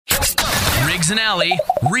and Allie,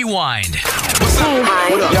 Rewind.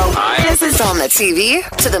 Hi. This is on the TV,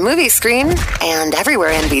 to the movie screen, and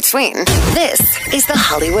everywhere in between. This is the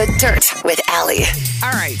Hollywood Dirt with Allie.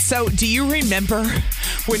 All right, so do you remember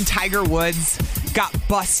when Tiger Woods got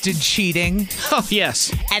busted cheating? Oh,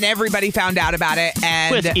 yes. And everybody found out about it.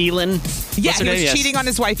 And with Elin. Yeah, he was cheating on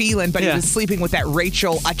his wife, Elin, but he was sleeping with that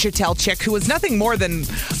Rachel Uchitel chick who was nothing more than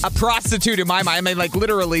a prostitute in my mind. I mean, like,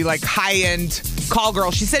 literally, like, high-end call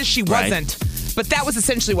girl. She says she wasn't. But that was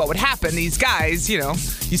essentially what would happen. These guys, you know,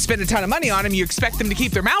 you spend a ton of money on them, you expect them to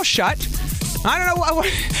keep their mouth shut. I don't know what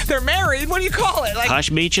they're married. What do you call it? Like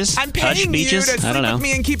hush beaches? I'm paying you to sleep with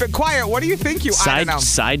me and keep it quiet. What do you think you? I don't know.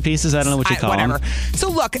 Side pieces? I don't know what you call them. Whatever. So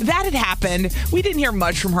look, that had happened. We didn't hear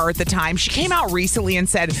much from her at the time. She came out recently and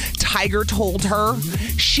said Tiger told her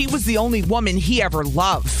she was the only woman he ever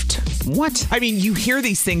loved. What? I mean, you hear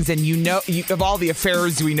these things and you know, of all the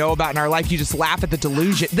affairs we know about in our life, you just laugh at the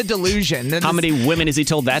delusion. The delusion. How many women has he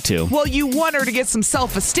told that to? Well, you want her to get some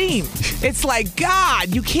self-esteem. It's like,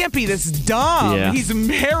 God, you can't be this dumb. Yeah. He's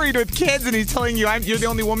married with kids and he's telling you, you're the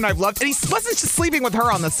only woman I've loved. And he wasn't just sleeping with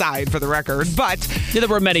her on the side, for the record, but... Yeah, there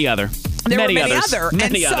were many other. Many others. So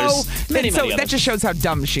that just shows how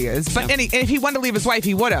dumb she is. But if he wanted to leave his wife,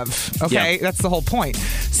 he would have. Okay? Yeah. That's the whole point.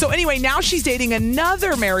 So anyway, now she's dating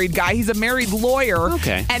another married guy. He's a married lawyer.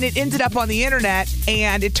 Okay. And it ended up on the internet,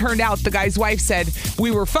 and it turned out the guy's wife said,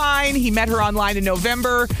 we were fine. He met her online in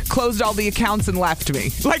November, closed all the accounts, and left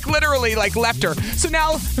me. Like, literally, like, left her. So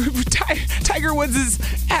now Tiger Woods'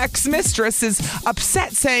 ex-mistress is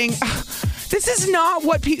upset, saying... This is not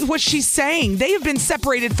what she's saying. They have been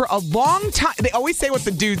separated for a long time. They always say what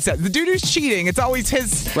the dude says. The dude who's cheating, it's always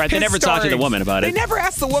his Right, they never talk to the woman about it. They never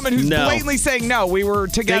ask the woman who's blatantly saying, no, we were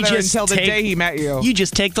together until the day he met you. You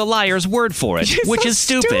just take the liar's word for it, which is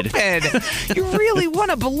stupid. You really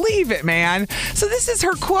want to believe it, man. So this is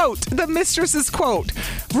her quote, the mistress's quote.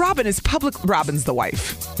 Robin's the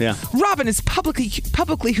wife. Yeah. Robin is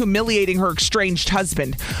publicly humiliating her estranged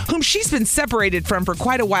husband, whom she's been separated from for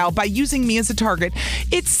quite a while, by using me as a target.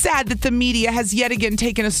 It's sad that the media has yet again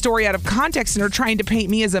taken a story out of context and are trying to paint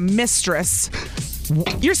me as a mistress.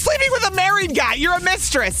 You're sleeping with a married guy. You're a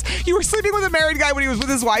mistress. You were sleeping with a married guy when he was with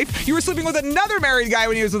his wife. You were sleeping with another married guy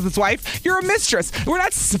when he was with his wife. You're a mistress. We're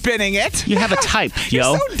not spinning it. You have a type,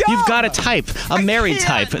 yo. You're so dumb. You've got a type, a married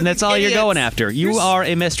type, and that's all you're going after. You are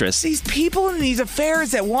a mistress. These people in these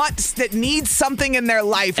affairs that need something in their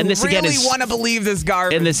life and this really want to believe this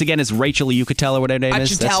garbage. And this again is Rachel Uchitel or whatever her name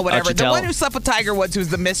is. Uchitel, whatever. The one who slept with Tiger Woods, who's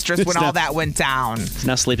the mistress when all that went down. She's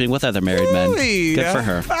now sleeping with other married men. Good for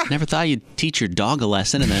her. Never thought you'd teach your dog a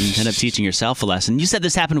lesson and then end up teaching yourself a lesson. You said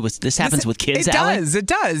this happens with kids, Allie? It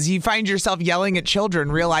does. You find yourself yelling at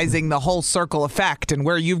children, realizing the whole circle effect and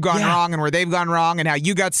where you've gone wrong and where they've gone wrong and how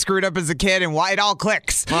you got screwed up as a kid and why it all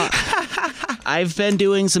clicks. Well, I've been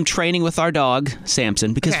doing some training with our dog,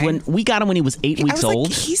 Samson, because when we got him when he was 8 weeks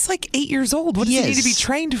old. He's like 8 years old. What does he need to be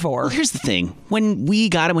trained for? Well, here's the thing. When we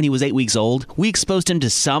got him when he was 8 weeks old, we exposed him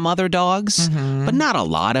to some other dogs, but not a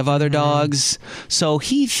lot of other dogs. So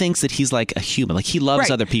he thinks that he's like a human. Like he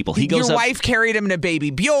loves other people. He goes Your wife carried him to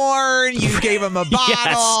Baby Bjorn. You gave him a bottle.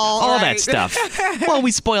 Yes, all that stuff. Well,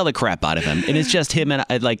 we spoil the crap out of him. And it's just him and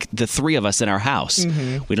like the three of us in our house.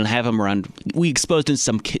 We don't have him around. We exposed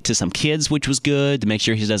him to some kids, which was good to make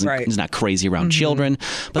sure he's not crazy around children.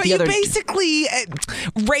 But you basically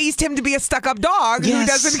raised him to be a stuck-up dog who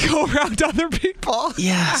doesn't go around other people.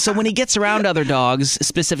 Yeah. So when he gets around other dogs,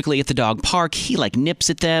 specifically at the dog park, he like nips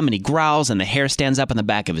at them and he growls and the hair stands up on the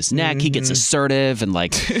back of his neck. He gets assertive and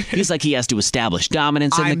like he's like he has to establish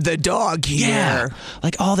dominance. I'm the dog here. Yeah.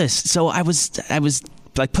 Like all this. So I was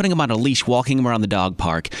like putting him on a leash, walking him around the dog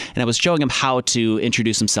park, and I was showing him how to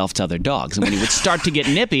introduce himself to other dogs. And when he would start to get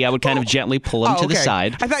nippy, I would kind of gently pull him to the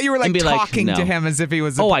side. I thought you were like talking to him as if he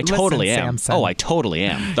was I totally am. Samson. Oh, I totally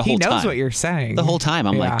am. The whole time. He knows what you're saying. The whole time.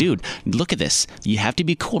 I'm like, dude, look at this. You have to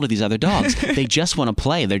be cool to these other dogs. They just want to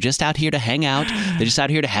play. They're just out here to hang out. They're just out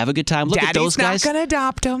here to have a good time. Look at those guys. Daddy's not going to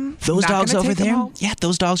adopt them. Those dogs over there. Yeah,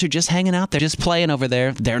 those dogs are just hanging out. They're just playing over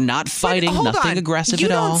there. They're not fighting. Nothing aggressive at all. You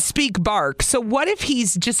don't speak bark. So what if he's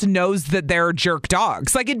just knows that they're jerk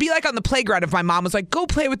dogs? Like it'd be like on the playground if my mom was like, go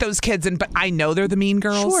play with those kids, but I know they're the mean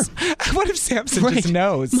girls. Sure. What if Samson just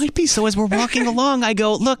knows? Might be. So as we're walking along, I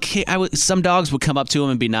go, look, some dogs would come up to him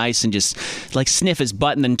and be nice and just like sniff his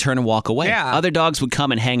butt and then turn and walk away. Yeah. Other dogs would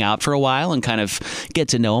come and hang out for a while and kind of get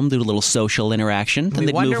to know him, do a little social interaction. Then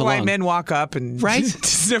they'd move along. We wonder why men walk up and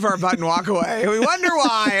sniff our butt and walk away. We wonder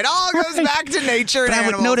why. It all goes back to nature and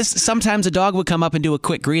animals. I would notice sometimes a dog would come up and do a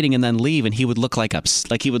quick greeting and then leave, and he would look like upset.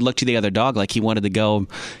 like he would look to the other dog like he wanted to go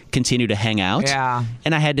continue to hang out. Yeah.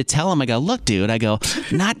 And I had to tell him, I go, look, dude,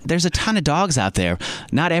 there's a ton of dogs out there.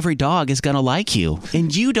 Not every dog is going to like you.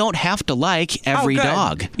 And you don't have to like every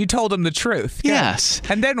dog. You told him the truth. Good. Yes.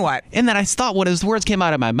 And then what? And then I thought when his words came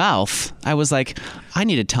out of my mouth, I was like, I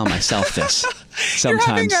need to tell myself this.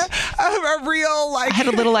 Sometimes. You're having a real, like... I had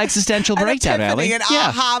a little existential breakdown, Allie. An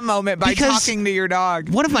aha moment by talking to your dog.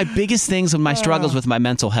 One of my biggest things with my struggles with my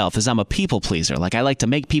mental health is I'm a people pleaser. Like, I like to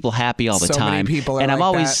make people happy all the time. So many people are and that.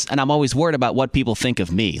 I'm always worried about what people think of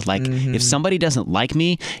me. Like, if somebody doesn't like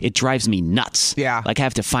me, it drives me nuts. Yeah. Like, I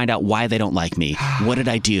have to find out why they don't like me. What did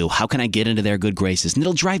I do? How can I get into their good graces? And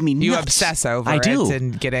it'll drive me nuts. You obsess over I do. it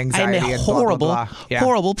and get anxiety. I'm a and horrible, blah, blah, blah. Yeah.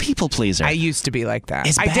 horrible people pleaser. I used to be like that.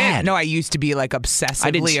 It's bad. I did. No, I used to be like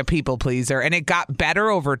obsessively a people pleaser, and it got better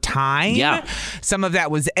over time. Yeah. Some of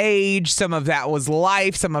that was age, some of that was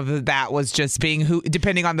life, some of that was just being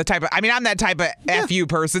depending on the type of. I mean, I'm that type of FU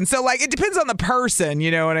person, so like it depends on the person.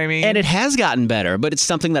 You know what I mean? And it has gotten better, but it's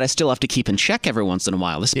something that I still have to keep in check every once in a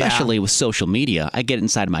while, especially with social media. I get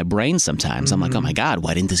inside my brain sometimes. I'm like, oh my God,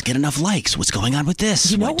 why didn't this get enough likes? What's going on with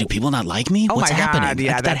this? What, do people not like me? Oh What's my God, happening?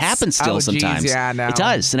 yeah, that happens still sometimes. Geez, yeah, no. It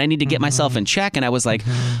does. And I need to get myself in check. And I was like,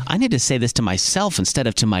 I need to say this to myself instead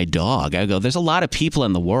of to my dog. I go, there's a lot of people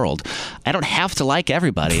in the world. I don't have to like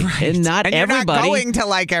everybody. Right. And not and everybody. You're not going to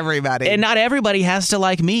like everybody. And not everybody has to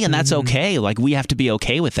like me, and that's okay. Like, we have to be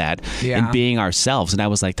okay with that and being ourselves. And I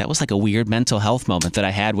was like, that was like a weird mental health moment that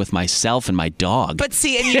I had with myself and my dog. But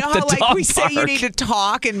see, and you know how like we say you need to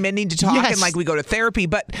talk and men need to talk and like we go to therapy,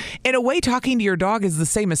 but in a way talking to your dog is the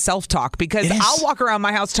same as self-talk, because I'll walk around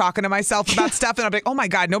my house talking to myself about stuff and I'll be like, oh my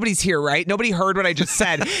God, nobody's here, right? Nobody heard what I just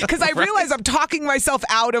said. Because I realize I'm talking myself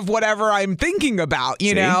out of whatever I'm thinking about,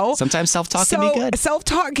 you know? Sometimes self-talk can be good.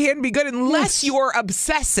 Self-talk can be good unless you're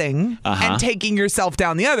obsessing and taking yourself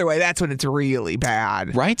down the other way. That's when it's really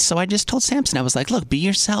bad. Right? So I just told Samson, I was like, look, be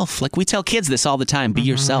yourself. Like, we tell kids this all the time, be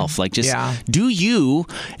yourself. Like, just do you,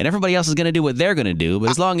 and everybody else is going to do what they're going to do. But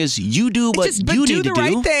as long as you do what you need to do. Do the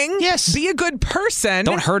right thing. Yes. Be a good person.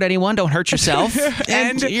 Don't hurt anyone. Don't hurt yourself.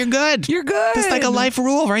 and you're good. You're good. That's like a life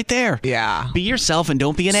rule right there. Yeah. Be yourself and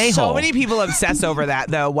don't be an a-hole. So many people obsess over that,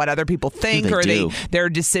 though, what other people think their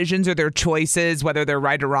decisions or their choices, whether they're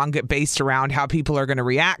right or wrong, get based around how people are going to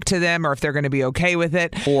react to them or if they're going to be okay with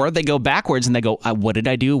it. Or they go backwards and they go, what did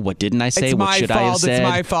I do? What didn't I say? What should I have said? It's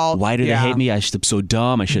my fault. Why did they hate me? I'm so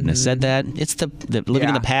dumb. I shouldn't have said that. It's the living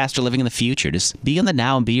in the past or living in the future. Just be in the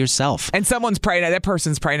now and be yourself. And that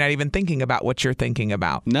person's probably not even thinking about what you're thinking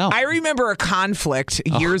about. No. I remember a conflict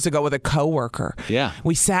years ago with a coworker. Yeah.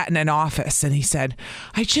 We sat in an office and he said,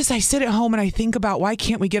 I sit at home and I think about why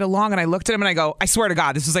can't we get along? And I looked at him and I go, I swear to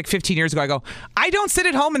God, this was like 15 years ago. I go, I don't sit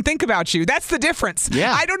at home and think about you. That's the difference.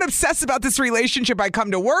 Yeah. I don't obsess about this relationship. I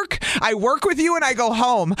come to work, I work with you, and I go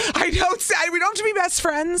home. We don't have to be best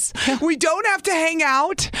friends. We don't have to hang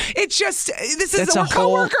out. It's just, we're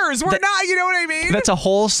coworkers. We're not, you know what I mean? That's a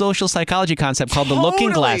whole social psychology concept called the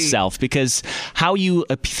looking glass self, because how you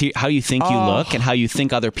think you look and how you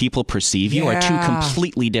think other people perceive you are two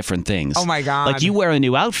completely different things. Oh my God. Like, you wear a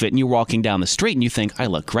new outfit and you're walking down the street and you think, I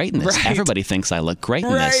look great in this. Right. Everybody thinks I look great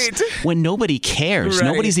in this. When nobody cares. Right.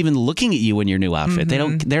 Nobody's even looking at you in your new outfit.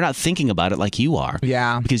 They're not thinking about it like you are.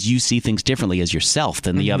 Yeah. Because you see things differently as yourself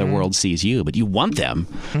than the other world sees you. But you want them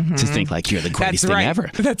to think like you're the greatest thing ever.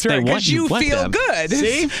 That's right. Because you feel good.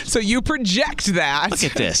 See? So you project that. Look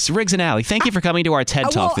at this. Riggs and Allie, thank you for coming to our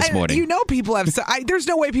TED Talk this morning. You know, people have. There's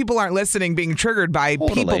no way people aren't listening, being triggered by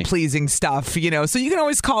people-pleasing stuff, you know. So you can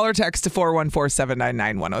always call or text to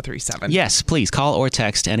 414-799-1037. Yes, please call or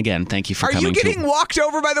text. And again, thank you for coming. Are you getting walked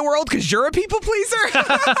over by the world because you're a people-pleaser?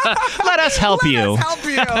 Let us help you. Let us help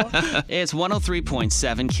you. It's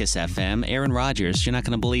 103.7 KISS FM. Aaron Rodgers, you're not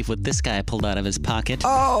going to believe what this guy pulled out of his pocket.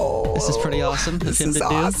 Oh. This is pretty awesome. This is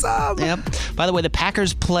awesome. Yep. By the way, the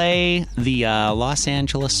Packers play the Los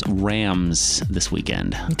Angeles Rams this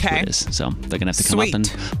weekend. Okay. So they're going to have to come up and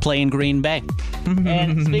play in Green Bay.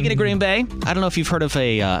 And speaking of Green Bay, I don't know if you've heard of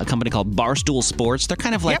a company called Barstool Sports. They're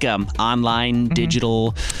kind of like online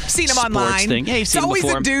digital seen them sports online. thing. Yeah, you've seen them before.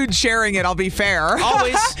 It's always a dude sharing it, I'll be fair.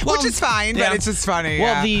 Always. Which is fine, but it's just funny.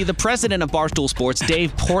 Well, the president of Barstool Sports,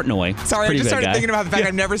 Dave Portnoy. Sorry, I just started thinking about the fact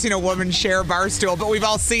I've never seen a woman share Barstool, but we've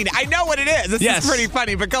all seen it. I know what it is. This is pretty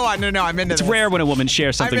funny, but go on. No, I'm into this. It's rare when a woman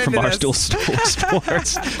shares something from Barstool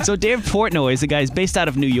Sports. So Dave Portnoy is the guy who's based out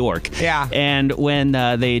of New York. Yeah. And when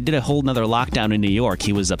they did a whole nother lockdown in New York,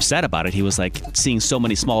 he was upset about it. He was like seeing so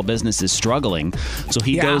many small businesses struggling. So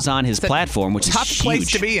he goes on his platform, which is huge. Tough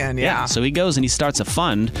to be in, yeah. So he goes and he starts a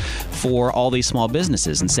fund for all these small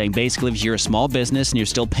businesses and saying, basically, if you're a small business and you're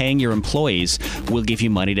still paying your employees, we'll give you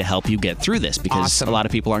money to help you get through this, because a lot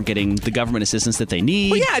of people aren't getting the government assistance that they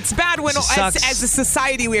need. Well, yeah, it's bad when, as a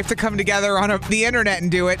society, we have to come together on the internet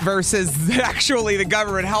and do it versus actually the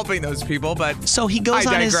government helping those people. But so he goes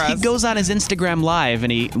on his Instagram Live,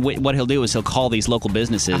 and what he'll do is he'll call these local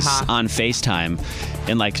businesses on FaceTime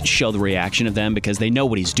and like show the reaction of them, because they know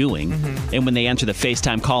what he's doing. And when they enter the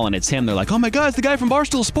FaceTime call and it's him, they're like, "Oh my God, it's the guy from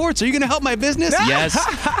Barstool Sports. Are you going to help my business?" Yes.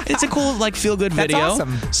 It's a cool, like, feel-good video. That's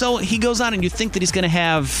awesome. So he goes on, and you think that he's going to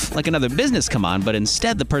have like another business come on, but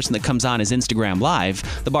instead the person that comes on is Instagram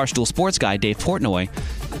Live, the Barstool Sports guy, Dave Portnoy.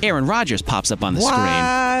 Aaron Rodgers pops up on the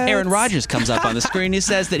screen. Aaron Rodgers comes up on the screen. He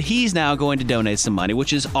says that he's now going to donate some money,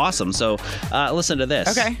 which is awesome. So listen to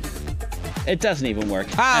this. Okay. It doesn't even work.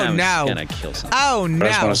 Oh, no. I'm going to kill something. Oh, no. I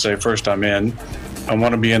just want to say, first I'm in. I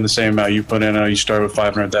want to be in the same amount you put in. You started with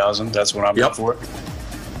 $500,000. That's what I'm in for.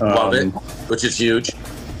 Love it, which is huge.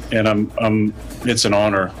 And it's an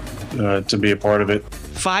honor to be a part of it.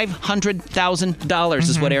 $500,000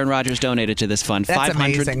 is what Aaron Rodgers donated to this fund. That's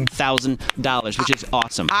 $500,000, which is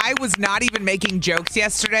awesome. I was not even making jokes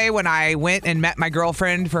yesterday when I went and met my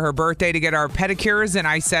girlfriend for her birthday to get our pedicures, and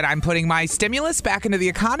I said, I'm putting my stimulus back into the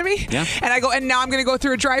economy. Yeah. And and now I'm going to go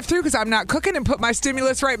through a drive-thru because I'm not cooking, and put my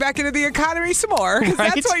stimulus right back into the economy some more, because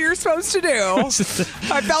that's what you're supposed to do.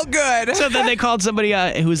 I felt good. So then they called somebody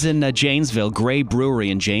who's in Janesville, Gray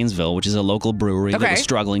Brewery in Janesville, which is a local brewery that was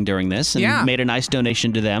struggling during this, and made a nice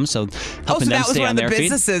donation to them, so helping them stay on their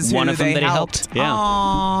feet. One of them that he helped. Yeah.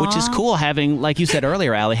 Aww. Which is cool, having, like you said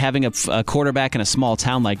earlier, Allie, having a quarterback in a small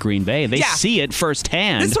town like Green Bay. They see it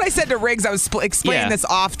firsthand. This is what I said to Riggs. I was explaining this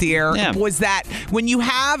off the air, was that when you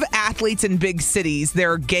have athletes in big cities,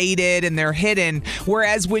 they're gated and they're hidden,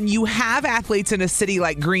 whereas when you have athletes in a city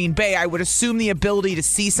like Green Bay, I would assume the ability to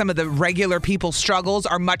see some of the regular people's struggles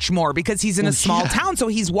are much more, because he's in a small town, so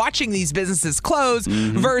he's watching these businesses close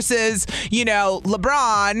versus, LeBron,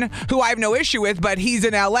 who I have no issue with, but he's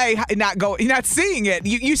in LA, not seeing it.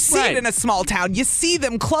 You see it in a small town. You see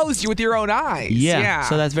them close with your own eyes. Yeah.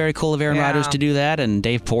 So that's very cool of Aaron Rodgers to do that, and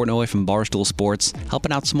Dave Portnoy from Barstool Sports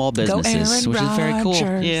helping out small businesses, which is very cool.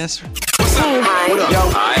 Yes.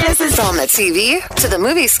 Hi. This is on the TV, to the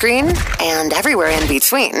movie screen, and everywhere in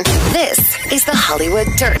between. This is the Hollywood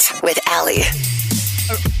Dirt with Allie.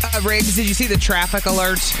 Riggs, did you see the traffic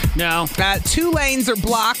alert? No. 2 lanes are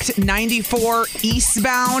blocked, 94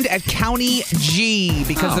 eastbound at County G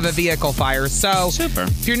because of a vehicle fire. So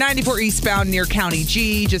if you're 94 eastbound near County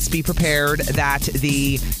G, just be prepared that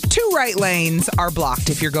the 2 right lanes are blocked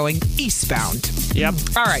if you're going eastbound. Yep.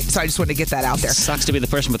 All right, so I just wanted to get that out there. Sucks to be the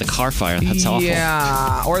person with the car fire. That's awful.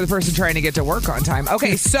 Yeah, or the person trying to get to work on time.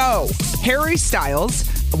 Okay, so Harry Styles,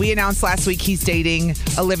 we announced last week he's dating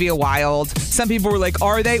Olivia Wilde. Some people were like,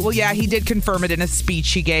 are they? Well, yeah, he did confirm it in a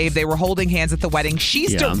speech he gave. They were holding hands at the wedding.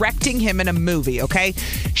 She's directing him in a movie, okay?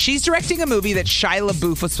 She's directing a movie that Shia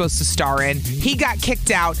LaBeouf was supposed to star in. He got kicked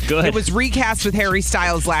out. Good. It was recast with Harry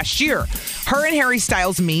Styles last year. Her and Harry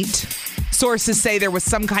Styles meet. Sources say there was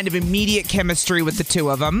some kind of immediate chemistry with the two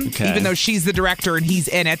of them, even though she's the director and he's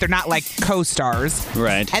in it. They're not like co-stars.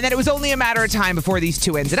 Right. And then it was only a matter of time before these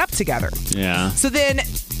two ended up together. Yeah. So then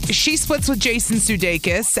she splits with Jason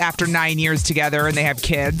Sudeikis after 9 years together, and they have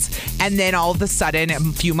kids. And then all of a sudden, a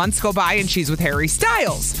few months go by and she's with Harry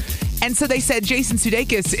Styles. And so they said Jason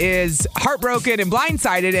Sudeikis is heartbroken and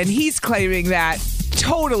blindsided, and he's claiming that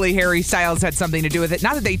totally Harry Styles had something to do with it.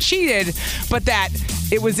 Not that they cheated, but that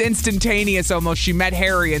it was instantaneous almost. She met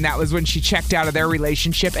Harry, and that was when she checked out of their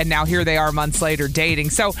relationship, and now here they are months later dating.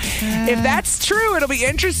 So if that's true, it'll be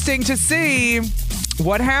interesting to see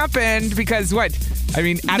what happened, because out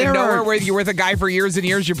of nowhere, where you're with a guy for years and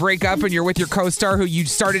years, you break up and you're with your co-star who you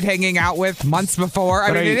started hanging out with months before.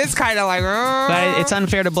 It is kind of like... But it's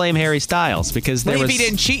unfair to blame Harry Styles, because if he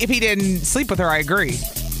didn't cheat, if he didn't sleep with her, I agree.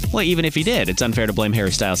 Well, even if he did, it's unfair to blame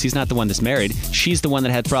Harry Styles. He's not the one that's married. She's the one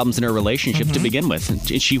that had problems in her relationship to begin with.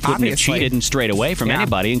 She wouldn't have cheated and strayed away from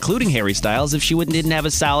anybody, including Harry Styles, if she didn't have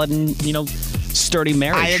a solid and, sturdy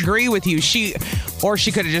marriage. I agree with you. She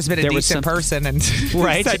could have just been a decent person and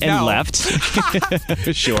right said and no. left.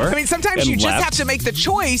 Sure. I mean, sometimes you just have to make the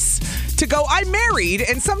choice to go, I'm married,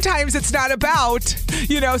 and sometimes it's not about,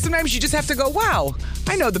 sometimes you just have to go, wow,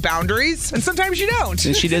 I know the boundaries, and sometimes you don't.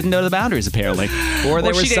 And she didn't know the boundaries, apparently. Or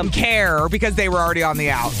there was she didn't care because they were already on the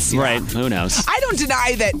outs. Right, who knows? I don't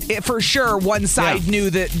deny that for sure one side knew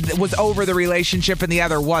that was over the relationship and the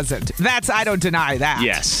other wasn't. I don't deny that.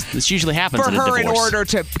 Yes, this usually happens for in a her, divorce. in order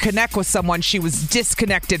to connect with someone, she was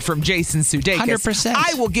disconnected from Jason Sudeikis. 100%.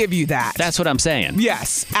 I will give you that. That's what I'm saying.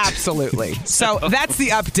 Yes, absolutely. So that's the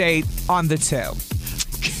update on the two.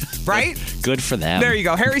 Right? Good for them. There you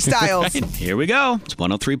go. Harry Styles. Right. Here we go. It's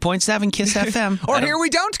 103.7 Kiss FM. Or here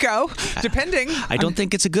we don't go, depending. I don't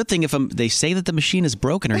think it's a good thing if they say that the machine is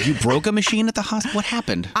broken, or you broke a machine at the hospital. What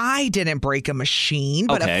happened? I didn't break a machine,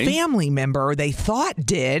 but Okay. a family member they thought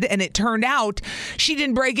did, and it turned out she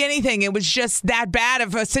didn't break anything. It was just that bad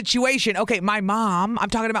of a situation. Okay, my mom. I'm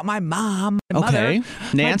talking about my mom. Okay. Mother,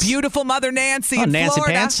 Nance? my beautiful mother Nancy in Nancy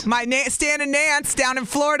Florida. Pants? My Stan and Nance down in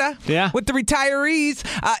Florida. Yeah. With the retirees.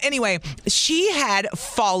 Anyway, she had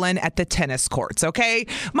fallen at the tennis courts. Okay,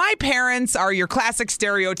 my parents are your classic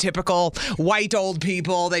stereotypical white old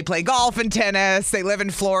people. They play golf and tennis. They live in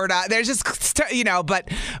Florida. They're just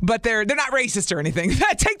but they're not racist or anything.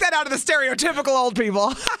 Take that out of the stereotypical old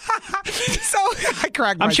people. So I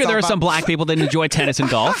cracked myself I'm sure there are up. some black people that enjoy tennis and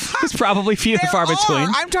golf. It's probably few and far between.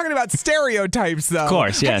 I'm talking about stereotypes, though. Of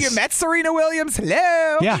course, yes. Have you met Serena Williams?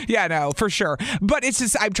 Hello? Yeah. Yeah, no, for sure. But it's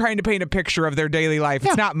just, I'm trying to paint a picture of their daily life.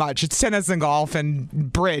 It's not much. It's tennis and golf and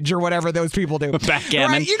bridge or whatever those people do.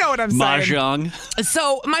 Backgammon. Right? You know what I'm saying. Mahjong.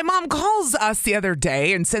 So my mom calls us the other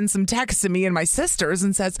day and sends some texts to me and my sisters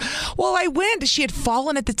and says, well, I went. She had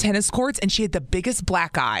fallen at the tennis courts and she had the biggest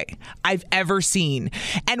black eye I've ever seen.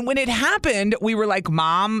 And when it happened, we were like,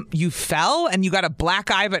 Mom, you fell and you got a black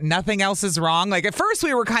eye, but nothing else is wrong. Like at first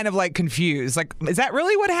we were kind of like confused. Like, is that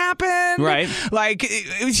really what happened? Right. Like,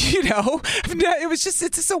 it was,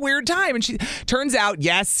 it's just a weird time. And she turns out,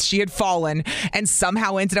 yes, she had fallen and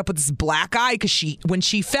somehow ended up with this black eye because when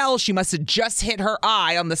she fell, she must have just hit her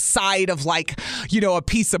eye on the side of a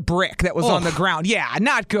piece of brick that was on the ground. Yeah,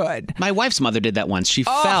 not good. My wife's mother did that once. She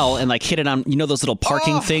fell and hit it on those little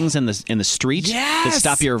parking things in the street that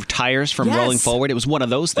stop your tires from rolling forward. It was one of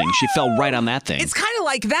those things. She fell right on that thing. It's kind of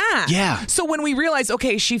like that. Yeah. So when we realized,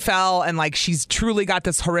 okay, she fell and she's truly got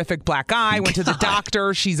this horrific black eye. Went to the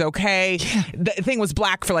doctor. She's okay. Yeah. The thing was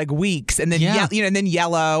black for weeks, and then and then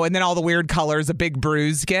yellow, and then all the weird colors a big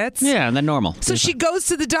bruise gets. Yeah, and then normal. So she goes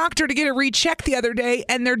to the doctor to get a recheck the other day,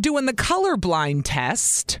 and they're doing the colorblind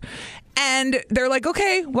test, and they're like,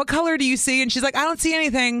 okay, what color do you see? And she's like, I don't see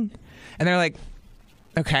anything. And they're like,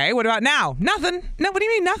 okay, what about now? Nothing. No, what do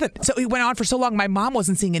you mean nothing? So it went on for so long, my mom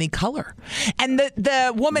wasn't seeing any color. And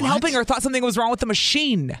the woman helping her thought something was wrong with the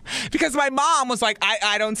machine because my mom was like,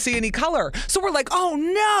 I don't see any color. So we're like, oh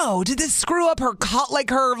no, did this screw up her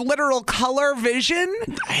her literal color vision?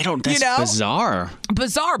 That's bizarre.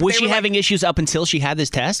 Bizarre. Was she having issues up until she had this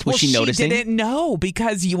test? Was she noticing? She didn't know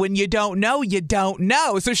because when you don't know, you don't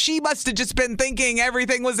know. So she must have just been thinking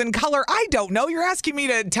everything was in color. I don't know. You're asking me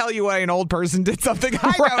to tell you why an old person did something.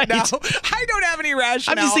 I don't know. I don't have any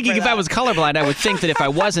rationale. I'm just thinking if I was colorblind, I would think that if I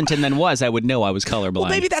wasn't and then was, I would know I was colorblind. Well,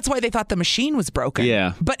 maybe that's why they thought the machine was broken.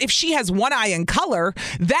 Yeah. But if she has one eye in color,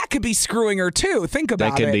 that could be screwing her too. Think about it.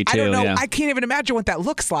 That could be too, I don't know. yeah. I can't even imagine what that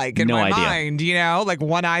looks like in my mind.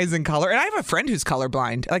 One eye's in color. And I have a friend who's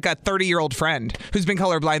colorblind, a 30-year-old friend who's been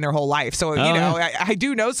colorblind their whole life. So, I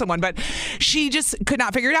do know someone, but she just could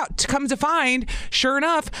not figure it out. Come to find, sure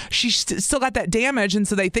enough, she's still got that damage. And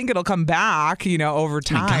so they think it'll come back, over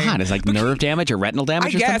time. My God, it's nerve damage or retinal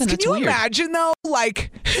damage or something? Can you imagine, though,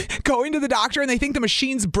 going to the doctor and they think the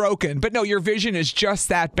machine's broken, but no, your vision is just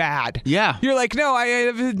that bad. Yeah. You're like, no,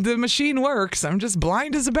 the machine works. I'm just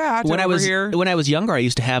blind as a bat when here. When I was younger, I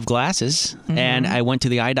used to have glasses, and I went to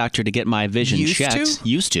the eye doctor to get my vision checked.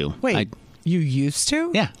 Used to? Wait, you used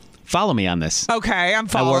to? Yeah. Follow me on this. Okay, I'm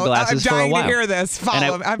following. I wore glasses I'm dying for a while. to hear this.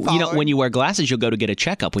 I'm following. When you wear glasses, you'll go to get a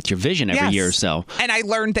checkup with your vision every year or so. And I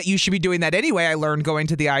learned that you should be doing that anyway. I learned going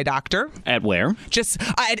to the eye doctor. At where? Just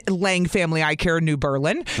at Lang Family Eye Care in New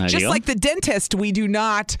Berlin. Just like the dentist, we do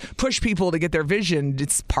not push people to get their vision.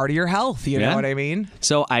 It's part of your health. You know what I mean?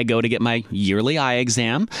 So I go to get my yearly eye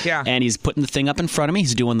exam. Yeah. And he's putting the thing up in front of me.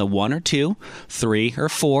 He's doing the 1 or 2, 3 or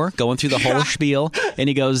 4, going through the whole spiel. And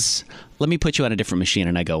he goes, let me put you on a different machine.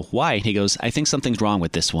 And I go, why? And he goes, I think something's wrong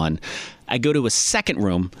with this one. I go to a second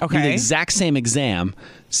room, do the exact same exam,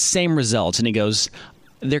 same results. And he goes,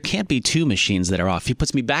 there can't be 2 machines that are off. He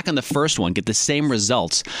puts me back on the first one, get the same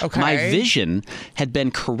results. Okay. My vision had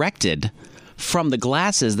been corrected from the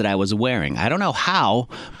glasses that I was wearing. I don't know how,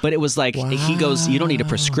 but it was like, he goes, you don't need a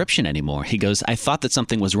prescription anymore. He goes, I thought that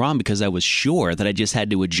something was wrong because I was sure that I just had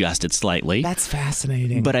to adjust it slightly. That's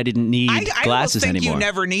fascinating. But I didn't need glasses anymore. I think anymore. You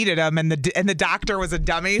never needed them, and the doctor was a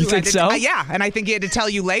dummy. You think so? Yeah, and I think he had to tell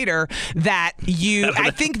you later that you.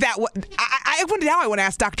 I think that I want to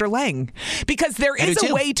ask Dr. Lang, because there is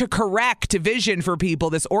a way to correct vision for people.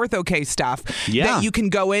 This ortho-K stuff that you can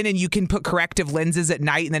go in and you can put corrective lenses at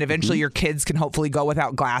night, and then eventually your kids can hopefully go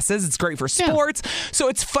without glasses. It's great for sports. So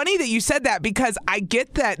it's funny that you said that, because I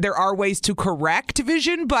get that there are ways to correct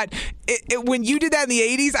vision, but when you did that in the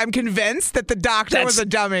 80s, I'm convinced that the doctor was a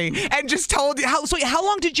dummy and just told you. How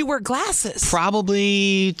long did you wear glasses?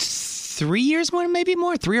 Probably 3 years, maybe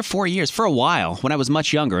more, 3 or 4 years, for a while when I was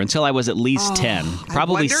much younger, until I was at least 10,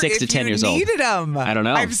 probably 6 to 10 years old. Needed them. I don't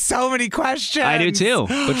know. I have so many questions. I do too.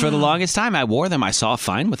 But for the longest time, I wore them. I saw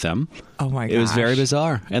fine with them. Oh my gosh. It was very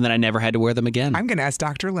bizarre. And then I never had to wear them again. I'm going to ask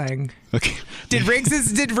Dr. Lang. Okay. Did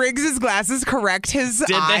Riggs's glasses correct his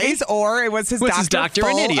eyes, or was his doctor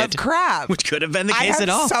full an idiot? Of crap? Which could have been the case at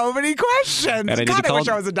all. I have so many questions. I wish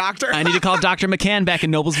I was a doctor. I need to call Dr. McCann back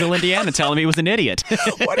in Noblesville, Indiana, and tell him he was an idiot.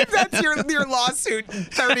 What if that's your lawsuit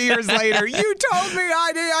 30 years later? You told me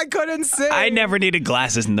I couldn't see. I never needed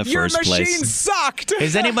glasses in the first place. Your machine sucked.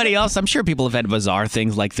 Is anybody else? I'm sure people have had bizarre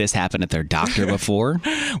things like this happen at their doctor before.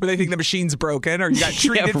 Where they think the machine's broken, or you got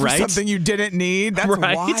treated for something you didn't need. That's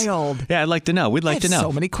wild. Yeah, I'd like to know. We'd like to know.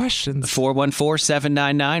 So many questions.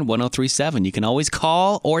 414-799-1037. You can always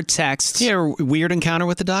call or text. Your weird encounter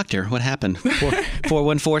with the doctor. What happened?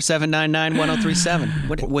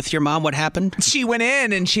 414-799-1037. With your mom, what happened? She went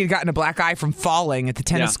in and she had gotten a black eye from falling at the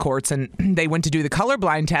tennis courts, and they went to do the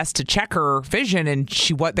colorblind test to check her vision, and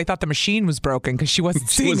they thought the machine was broken because she wasn't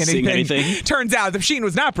seeing anything. Turns out the machine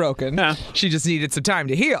was not broken. Yeah. She just needed some time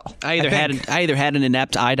to heal. I either had an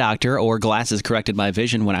inept eye doctor or glasses corrected my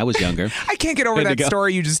vision when I was younger. I can't get over that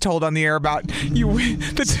story you just told on the air about you.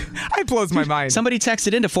 It blows my mind. Somebody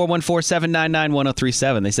texted into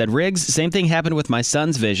 414-799-1037. They said, Riggs, same thing happened with my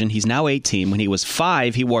son's vision. He's now 18. When he was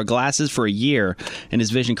 5, he wore glasses for a year, and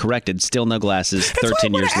his vision corrected. Still no glasses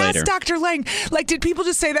 13 years later. Ask Dr. Lang, did people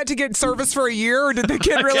just say that to get service for a year, or did the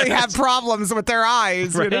kid really have problems with their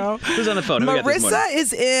eyes? Right? You know? Who's on the phone?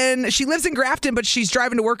 Marissa she lives in Grafton, but she's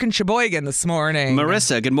driving to work in Sheboygan this morning.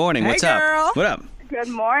 Marissa, good morning. What's up? What up? Good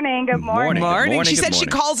morning. Good morning. She said she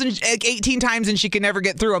calls 18 times and she can never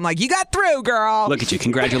get through. I'm like, you got through, girl. Look at you.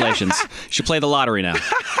 Congratulations. You should play the lottery now.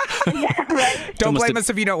 Yeah, right. Don't blame us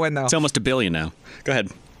if you don't win, though. It's almost $1 billion now. Go ahead.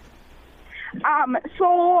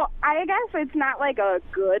 So I guess it's not like a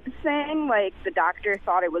good thing, like the doctor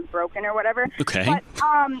thought it was broken or whatever. Okay. But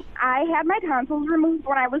I had my tonsils removed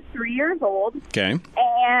when I was 3 years old. Okay.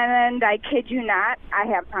 And I kid you not, I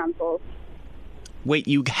have tonsils. Wait,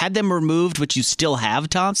 you had them removed, but you still have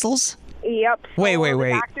tonsils? Yep. Wait.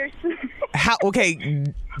 Doctors... How? Okay,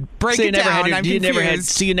 break it down. I'm confused.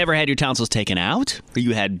 So you never had your tonsils taken out? Or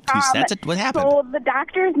you had two sets? What happened? So the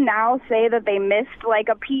doctors now say that they missed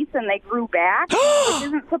a piece and they grew back, which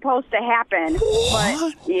isn't supposed to happen.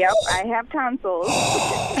 What? But, yep, I have tonsils.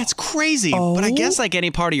 That's crazy. Oh. But I guess like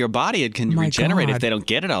any part of your body, it can regenerate if they don't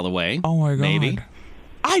get it all the way. Oh, my God. Maybe.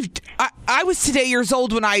 I was today years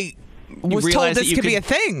old when I was told this could be a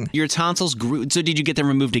thing. Your tonsils grew. So did you get them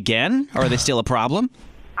removed again? Or are they still a problem?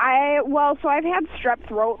 So I've had strep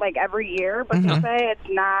throat every year, but they say it's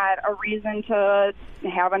not a reason to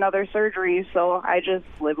have another surgery, so I just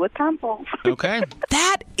live with tonsils. Okay.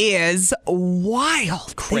 That is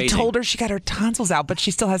wild. Crazy. They told her she got her tonsils out, but she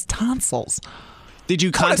still has tonsils. Did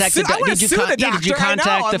you contact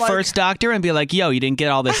the first doctor and be like, yo, you didn't get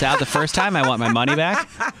all this out the first time? I want my money back?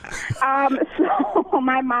 So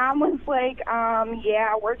my mom was like,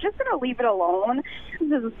 yeah, we're just going to leave it alone.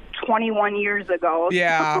 This is 21 years ago.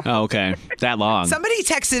 Yeah. Oh, okay. That long. Somebody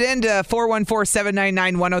texted in to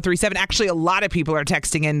 414-799-1037. Actually, a lot of people are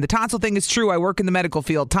texting in. The tonsil thing is true. I work in the medical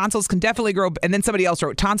field. Tonsils can definitely grow. And then somebody else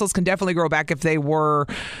wrote, tonsils can definitely grow back if they were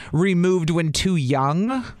removed when too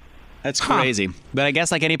young. That's crazy. But I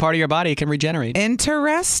guess like any part of your body, it can regenerate.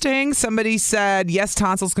 Interesting. Somebody said, yes,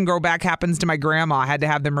 tonsils can grow back. Happens to my grandma. I had to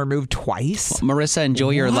have them removed twice. Well, Marissa, enjoy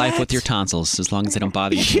your life with your tonsils as long as they don't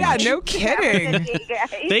bother you too much. Yeah, no kidding.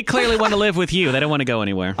 They clearly want to live with you. They don't want to go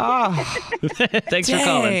anywhere. Oh, Thanks for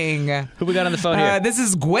calling. Who we got on the phone here? This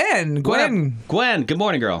is Gwen. Gwen, good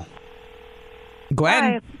morning, girl. Gwen,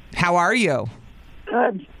 Hi. How are you?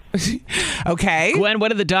 Good. Okay. Gwen, what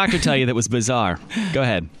did the doctor tell you that was bizarre? Go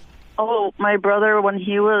ahead. Oh, my brother, when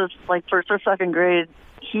he was like first or second grade,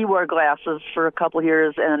 he wore glasses for a couple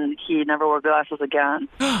years, and he never wore glasses again.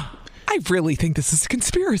 I I really think this is a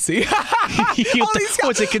conspiracy.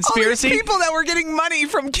 What's a conspiracy? All these people that were getting money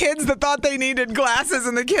from kids that thought they needed glasses,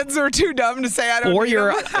 and the kids were too dumb to say, I don't Or need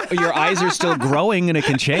your them. your eyes are still growing and it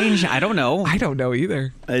can change. I don't know. I don't know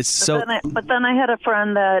either. It's so. But then I had a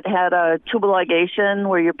friend that had a tubal ligation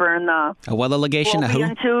where you burn the A what ligation? A who?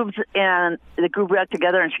 fallopian tubes, and they grew back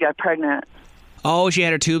together, and she got pregnant. Oh, she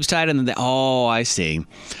had her tubes tied, and then oh, I see.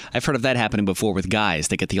 I've heard of that happening before with guys.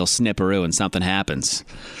 They get the old snipperoo, and something happens.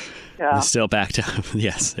 Yeah. It's still back to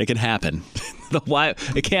yes, it can happen.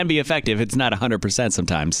 It can be effective. It's not 100%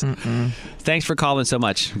 sometimes. Thanks for calling so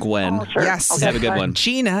much, Gwen. Oh, sure. Yes. Okay, Have a good bye. one.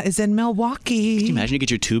 Gina is in Milwaukee. Can you imagine you get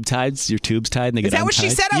your tubes tied, and they Is get that what she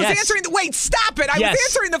untied? said? I was Yes. answering wait, stop it. I Yes. was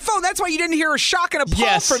answering the phone. That's why you didn't hear a shock and a pall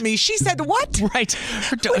Yes. from me. She said what? Right.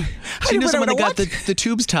 She Wait, knew someone that got what? the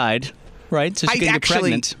tubes tied, right? So she could get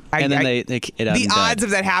pregnant, and then they it the untied. odds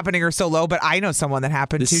of that happening are so low, but I know someone that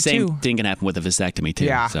happened The to same too. thing can happen with a vasectomy too.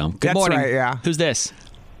 Yeah, So good that's morning. right, yeah. Who's this?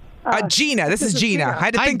 Gina, this is Gina. I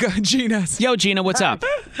had to think of Gina's. Yo, Gina, what's up?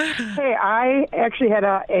 Hey, I actually had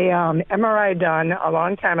a MRI done a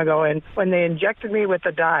long time ago, and when they injected me with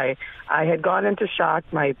the dye, I had gone into shock.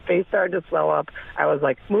 My face started to swell up. I was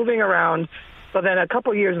like moving around. So then a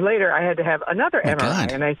couple years later, I had to have another MRI,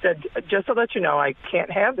 God. and I said, just to let you know, I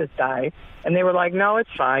can't have this dye. And they were like, no, it's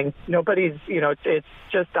fine. Nobody's, it's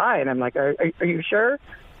just dye. And I'm like, are you sure?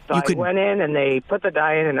 So I went in, and they put the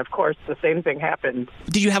dye in, and of course, the same thing happened.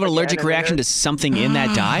 Did you have an allergic and reaction to then something in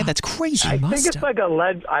that dye? That's crazy. I think it's like a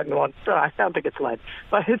lead. I don't think it's lead,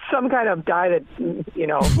 but it's some kind of dye that,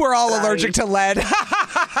 We're all dye. allergic to lead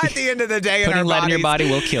at the end of the day. Putting in our lead in your bodies.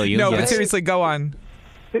 body will kill you. No, yes. but seriously, go on.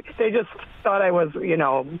 They just thought I was,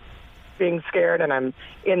 being scared, and I'm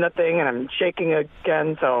in the thing, and I'm shaking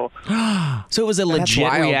again. So So it was a legit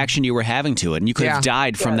wild. reaction you were having to it, and you could have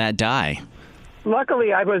died from that dye.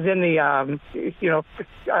 luckily, I was in the,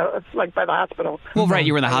 like by the hospital. Well, right,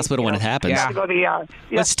 you were in the hospital when it happens. I had to go to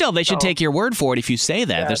the, But still, they should take your word for it if you say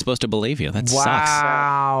that. Yeah. They're supposed to believe you. That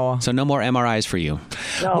Wow. sucks. So no more MRIs for you.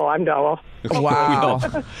 No, I'm done. Wow.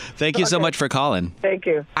 Thank you so much for calling. Thank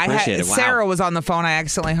you. Appreciate it. Wow. Sarah was on the phone. I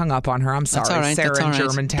accidentally hung up on her. I'm sorry. That's all right. Sarah That's all in right.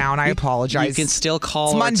 Germantown. I apologize. You can still call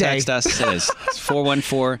It's or Monday. text us. It is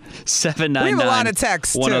 414-799-1037. We have a lot of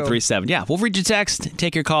texts, too. Yeah, we'll read your text.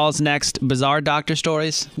 Take your calls next. Bizarre doctor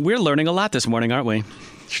stories. We're learning a lot this morning, aren't we?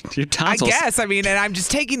 Your tonsils. I guess. I mean, and I'm just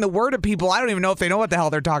taking the word of people. I don't even know if they know what the hell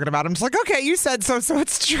they're talking about. I'm just like, okay, you said so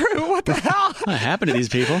it's true. What the hell? What happened to these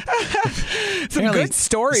people? Some Apparently, good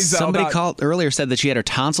stories, though. Somebody about- called earlier, said that she had her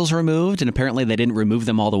tonsils removed, and apparently they didn't remove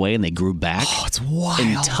them all the way, and they grew back. Oh, it's wild.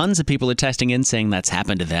 And tons of people are testing in saying that's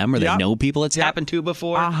happened to them, or they Yep. know people it's happened to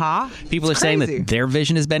before. Uh-huh. People It's are saying crazy. that their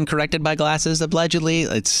vision has been corrected by glasses, allegedly.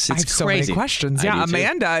 It's I have so crazy. many questions. I Yeah, do too.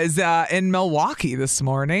 Amanda is in Milwaukee this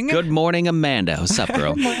morning. Good morning, Amanda. What's up,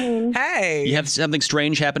 girl? Hey. You have something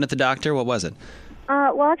strange happen at the doctor? What was it?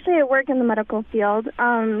 Well, actually, I work in the medical field.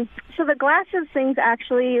 So the glasses things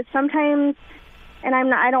actually sometimes, and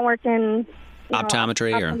I don't work in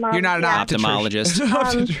Optometry or You're not an ophthalmologist?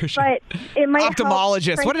 but it might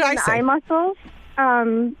Ophthalmologist. help What did I strengthen say? Eye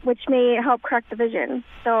muscles, which may help correct the vision.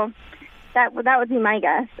 So that would be my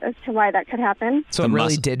guess as to why that could happen. So it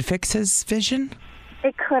really did fix his vision?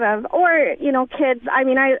 It could have, or kids. I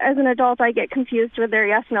mean, as an adult, I get confused with their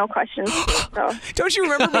yes/no questions too. So Don't you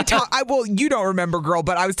remember me well, you don't remember, girl,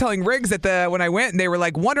 but I was telling Riggs that when I went and they were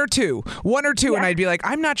like one or two, and I'd be like,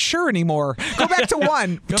 I'm not sure anymore. Go back to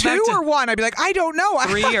one. Go Two back to- or one? I'd be like, I don't know.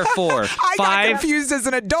 3 or 4? I 5? got confused as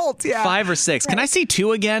an adult. Yeah. 5 or 6? Can I see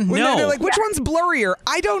 2 again? When No. They're like, which one's blurrier?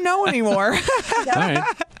 I don't know anymore. All right.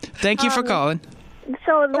 Thank you for calling.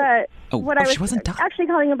 So what I she was wasn't done. actually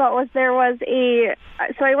calling about was there was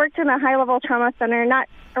so I worked in a high-level trauma center, not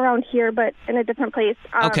around here, but in a different place.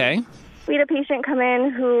 Okay. We had a patient come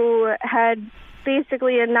in who had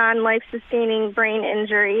basically a non-life-sustaining brain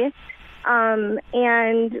injury,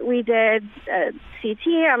 and we did CT,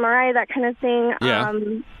 MRI, that kind of thing. Yeah.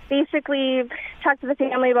 Basically talked to the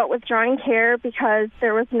family about withdrawing care because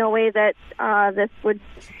there was no way that this would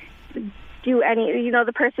do any,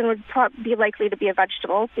 the person would be likely to be a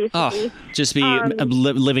vegetable, basically. Oh, just be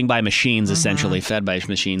living by machines, essentially, fed by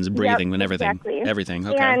machines, breathing Yep, and everything. exactly. Everything,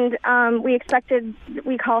 okay. And we expected,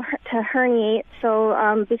 we call her to herniate,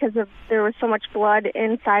 so because there was so much blood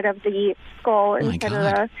inside of the skull instead of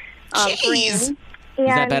the brain. Is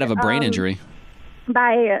that bad of a brain injury?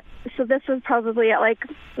 So this was probably at like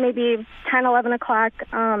maybe 10, 11 o'clock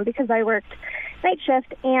because I worked night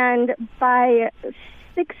shift, and by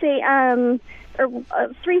 6 a.m. or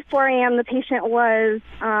 3, 4 a.m. the patient was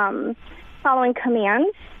following commands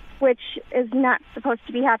which is not supposed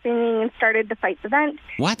to be happening, and started to fight the vent.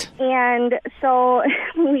 What? And so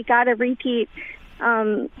we got a repeat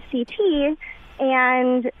CT,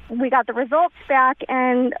 and we got the results back,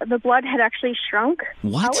 and the blood had actually shrunk.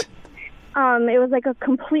 What? It was like a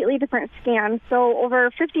completely different scan. So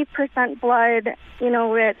over 50% blood,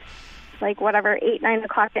 at like 8, 9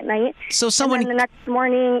 o'clock at night. So someone... And then the next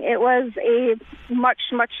morning, it was a much,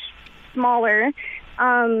 much smaller.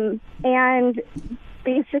 And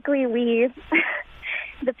basically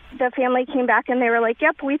the family came back and they were like,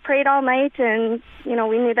 yep, we prayed all night, and,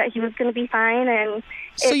 we knew that he was going to be fine. And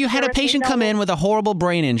so you had a patient come in with a horrible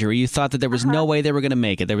brain injury. You thought that there was no way they were going to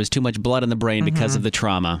make it. There was too much blood in the brain because of the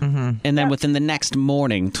trauma. And then within the next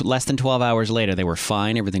morning, less than 12 hours later, they were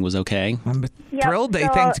fine. Everything was okay. I'm thrilled they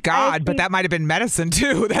thanked God, but that might have been medicine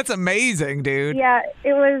too. That's amazing, dude. Yeah,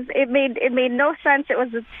 it made no sense. It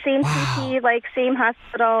was the same CT, same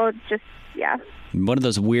hospital, just, yeah. One of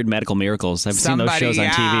those weird medical miracles. I've seen those shows on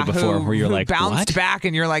TV before where you're like, bounced what? back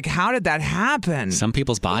and you're like, how did that happen? Some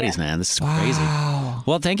people's bodies, man. This is crazy.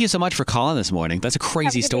 Well, thank you so much for calling this morning. That's a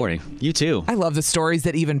crazy story. You too. I love the stories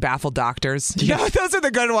that even baffle doctors. Yeah. Those are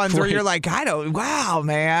the good ones where you're like, wow,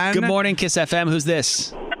 man. Good morning, Kiss FM. Who's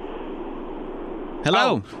this?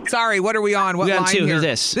 Hello. Oh, sorry, what are we on? What we on line two. here? Who's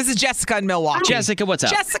this? This is Jessica in Milwaukee. Jessica, what's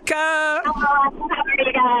up? Jessica. How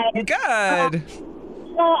are you guys? Good.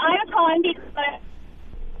 So I'm calling because...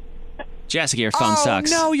 Jessica, your phone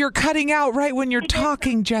sucks. Oh, no, you're cutting out right when you're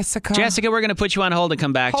talking, Jessica. Jessica, we're going to put you on hold and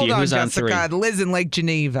come back to you. Who's on Jessica? 3? Liz in Lake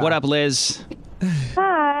Geneva. What up, Liz?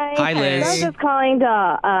 Hi. Hi, Liz. I was just calling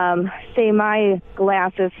to say my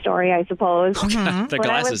glasses story, I suppose. The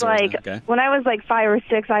glasses. When I was like 5 or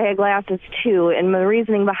 6, I had glasses too, and the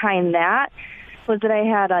reasoning behind that was that I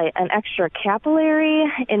had an extra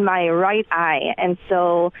capillary in my right eye, and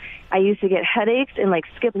so I used to get headaches and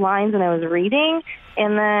skip lines when I was reading.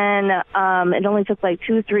 And then it only took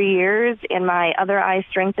 2-3 years, and my other eye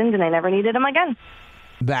strengthened, and I never needed them again.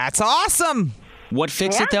 That's awesome. What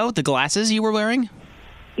fixed it, though? The glasses you were wearing?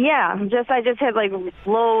 Yeah, I just had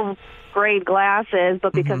low grade glasses,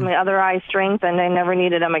 but because my other eye strengthened, I never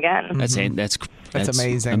needed them again. That's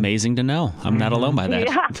amazing. Amazing to know. I'm not alone by that.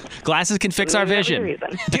 Yeah. Glasses can fix our vision.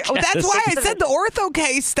 That's why I said the ortho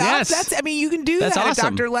case stuff. Yes. You can do That's that awesome.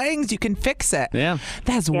 at Dr. Lang's. You can fix it. Yeah.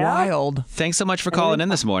 That's wild. Thanks so much for calling in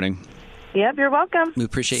this morning. Yep, you're welcome. We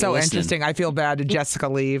appreciate you So listening. interesting. I feel bad. Did Jessica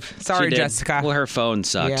leave? Sorry, She did. Jessica. Well, her phone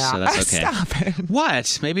sucks, Yeah. so that's okay. Stop it.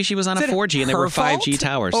 What? Maybe she was on Is a it 4G and there her were 5G fault?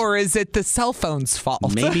 towers. Or is it the cell phone's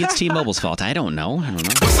fault? Maybe it's T-Mobile's fault. I don't know.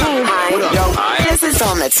 Hi. This is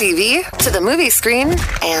on the TV, to the movie screen,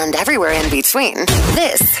 and everywhere in between.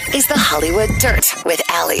 This is the Hollywood Dirt with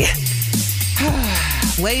Allie.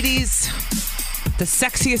 Ladies, the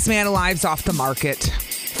sexiest man alive's off the market.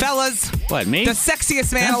 Fellas, what, me? The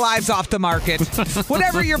sexiest man alive's off the market.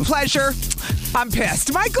 Whatever your pleasure, I'm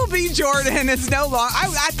pissed. Michael B. Jordan is no longer.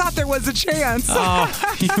 I thought there was a chance.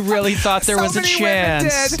 Oh, you really thought there was a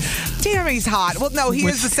chance? Did. Damn, he's hot. Well, no, he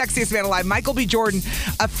is the sexiest man alive. Michael B. Jordan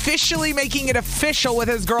officially making it official with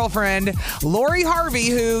his girlfriend, Lori Harvey,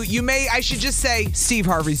 who I should just say, Steve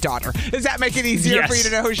Harvey's daughter. Does that make it easier for you to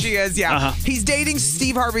know who she is? Yeah. He's dating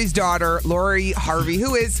Steve Harvey's daughter, Lori Harvey,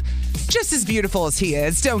 who is just as beautiful as he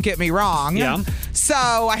is. Don't get me wrong. Yeah. So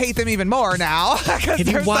I hate them even more now because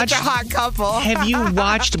they're such a hot couple. Have you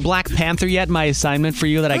watched Black Panther yet? My assignment for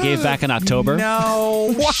you that I gave back in October.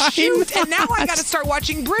 No. Why Shoot. And now I not? got to start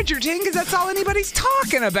watching Bridgerton because that's all anybody's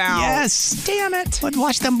talking about. Yes. Damn it. But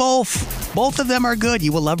watch them both. Both of them are good.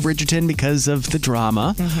 You will love Bridgerton because of the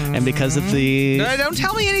drama and because of the... No, don't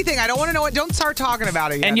tell me anything. I don't want to know it. Don't start talking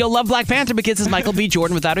about it yet. And you'll love Black Panther because it's Michael B.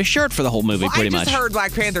 Jordan without a shirt for the whole movie, pretty much. I just heard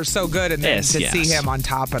Black Panther's so good, and then to see him on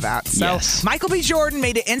top of that. So Michael B. Jordan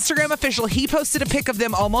made it Instagram official. He posted a pic of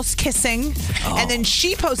them almost kissing, and then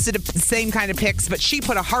she posted the same kind of pics, but she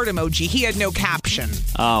put a heart emoji. He had no caption.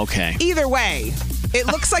 Oh, okay. Either way, it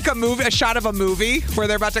looks like a shot of a movie where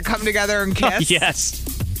they're about to come together and kiss. Yes.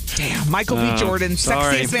 Damn, Michael B. Jordan,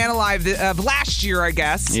 sexiest man alive of last year, I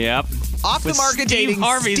guess. Yep. Off the market dating Steve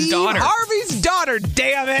Harvey's daughter. Harvey's daughter,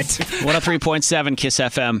 damn it. 103.7 Kiss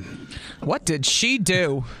FM. What did she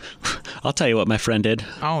do? I'll tell you what my friend did.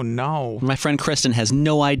 Oh, no. My friend Kristen has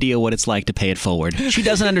no idea what it's like to pay it forward. She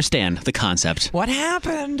doesn't understand the concept. What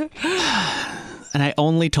happened? And I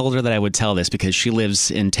only told her that I would tell this because she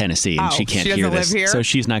lives in Tennessee and she can't hear this. Live here? So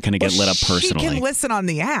she's not going to get lit up personally. She can listen on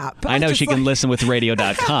the app. I know she can listen with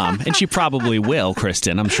radio.com, and she probably will,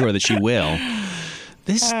 Kristen. I'm sure that she will.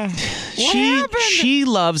 She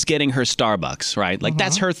loves getting her Starbucks, right? Like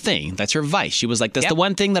that's her thing. That's her vice. She was like, that's the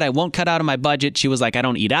one thing that I won't cut out of my budget. She was like, I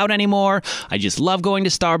don't eat out anymore. I just love going to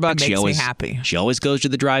Starbucks. It makes me happy. She always goes to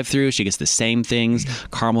the drive-thru. She gets the same things,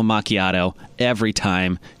 caramel macchiato every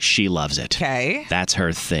time. She loves it. Okay. That's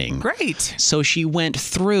her thing. Great. So she went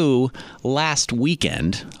through last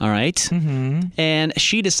weekend, all right? Mm-hmm. And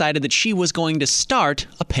she decided that she was going to start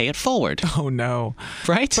a pay it forward. Oh, no.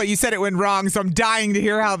 Right? But you said it went wrong, so I'm dying to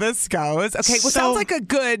hear how this goes. Okay, well, sounds like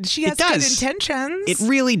she has good intentions. It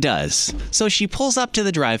really does. So she pulls up to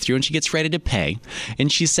the drive-thru and she gets ready to pay.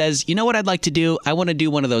 And she says, you know what I'd like to do? I want to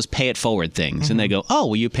do one of those pay it forward things. And they go, oh,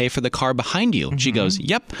 will you pay for the car behind you? She goes,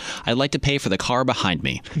 yep, I'd like to pay for the car behind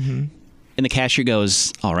me. And the cashier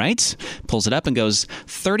goes, all right, pulls it up and goes,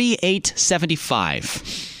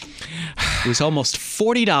 $38.75. It was almost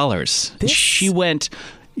 $40.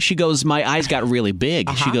 She goes, my eyes got really big.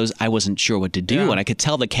 She goes, I wasn't sure what to do. And I could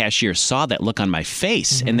tell the cashier saw that look on my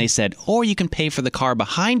face. And they said, or you can pay for the car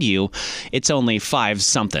behind you. It's only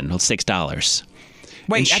 $6.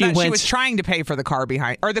 Wait, I thought she was trying to pay for the car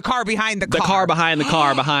behind, or the car behind the car. The car behind the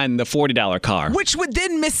car behind the $40 car. Which would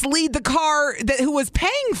then mislead the car who was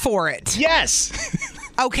paying for it. Yes.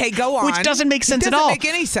 Okay, go on. Which doesn't make sense at all. Doesn't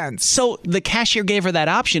make any sense. So the cashier gave her that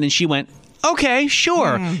option and she went, okay,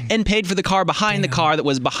 sure, and paid for the car behind the car that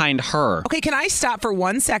was behind her. Okay, can I stop for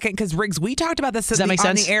 1 second? Because, Riggs, we talked about this Does that make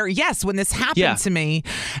sense? on the air. Yes, when this happened to me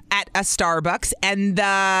at a Starbucks, and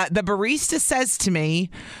the barista says to me,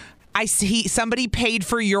 I see somebody paid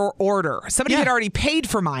for your order. Somebody had already paid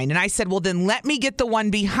for mine. And I said, well, then let me get the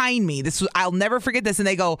one behind me. I'll never forget this. And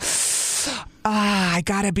they go, I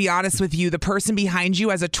got to be honest with you. The person behind you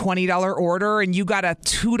has a $20 order and you got a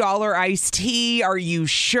 $2 iced tea. Are you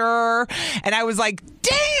sure? And I was like,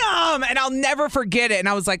 damn. And I'll never forget it. And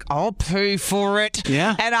I was like, I'll pay for it.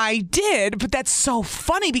 Yeah. And I did. But that's so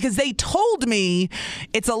funny because they told me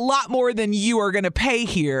it's a lot more than you are going to pay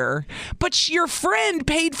here. But your friend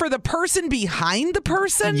paid for the person behind the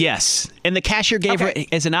person? Yes. And the cashier gave her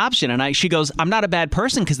as an option. And she goes, I'm not a bad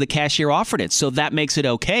person because the cashier offered it. So that makes it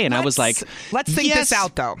okay. And I was like, let's think this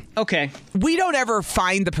out, though. Okay. We don't ever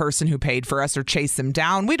find the person who paid for us or chase them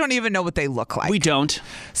down. We don't even know what they look like. We don't.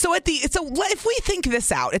 So if we think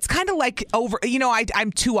this out, it's kind of like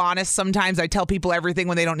I'm too honest sometimes. I tell people everything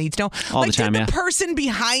when they don't need to know. All the time, the person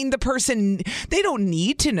behind the person, they don't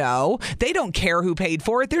need to know. They don't care who paid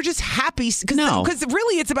for it. They're just happy because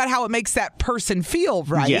really it's about how it makes that person feel,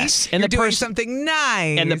 right? Yes. And you're doing something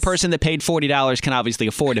nice. And the person that paid $40 can obviously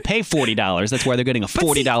afford to pay $40. That's why they're getting a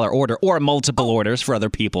 $40 order or multiple orders for other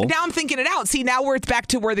people. Now I'm thinking it out. See, now it's back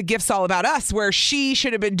to where the gift's all about us, where she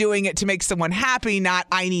should have been doing it to make someone happy, not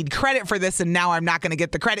I need credit for this and now I'm not going to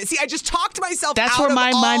get the credit. See, I just talked myself out of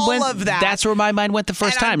all of that. That's where my mind went the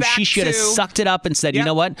first time. She should have sucked it up and said, you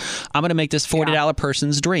know what? I'm going to make this $40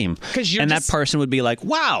 person's dream. And that person would be like,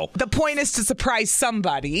 wow. The point is to surprise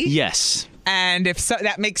somebody. Yes. And if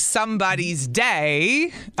that makes somebody's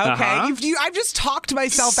day, okay. I've just talked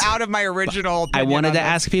myself out of my original. I wanted to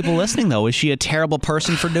ask people listening, though, is she a terrible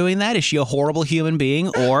person for doing that? Is she a horrible human being?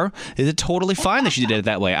 Or is it totally fine that she did it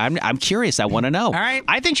that way? I'm curious. I want to know. All right.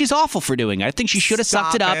 I think she's awful for doing it. I think she should have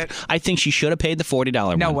sucked it up. I think she should have paid the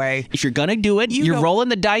 $40 No way. If you're going to do it, you're rolling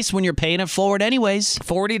the dice when you're paying it forward anyways.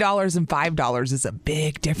 $40 and $5 is a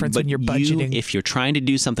big difference when you're budgeting. If you're trying to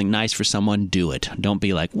do something nice for someone, do it. Don't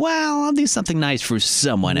be like, well, I'll do something nice for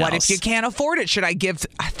someone else. What if you can't afford it? Should I give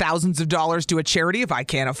thousands of dollars to a charity if I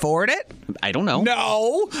can't afford it? I don't know.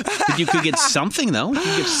 No. But you could get something, though. You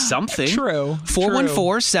could give something. True.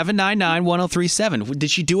 414-799-1037. Did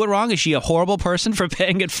she do it wrong? Is she a horrible person for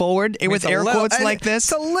paying it forward with air quotes like this?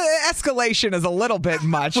 Escalation is a little bit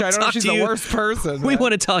much. I don't know if she's the worst person. We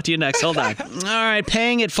want to talk to you next. Hold on. All right.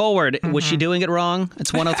 Paying it forward. Was she doing it wrong?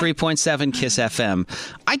 It's 103.7 KISS FM.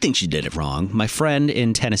 I think she did it wrong. My friend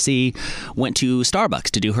in Tennessee went to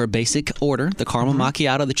Starbucks to do her basic order, the caramel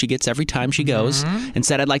macchiato that she gets every time she goes, and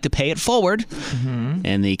said, I'd like to pay it forward.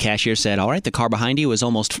 And the cashier said, all right, the car behind you is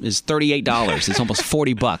 $38. It's almost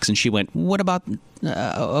 $40. And she went, what about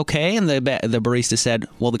okay? And the barista said,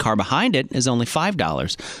 well, the car behind it is only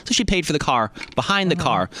 $5. So she paid for the car behind the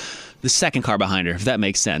car. The second car behind her, if that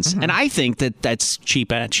makes sense. And I think that's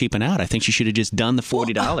cheaping out. I think she should have just done the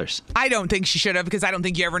 $40. I don't think she should have, because I don't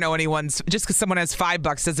think you ever know anyone's. Just because someone has $5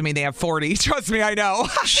 doesn't mean they have 40. Trust me, I know.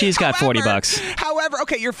 She's got $40. However,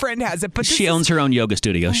 okay, your friend has it, but she owns her own yoga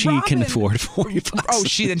studio. She can afford $40. Oh,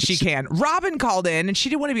 she can. Robin called in, and she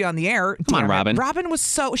didn't want to be on the air. Come on, Robin. Robin was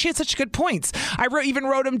she had such good points. I even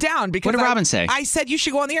wrote them down because. What did Robin say? I said you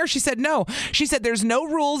should go on the air. She said no. She said there's no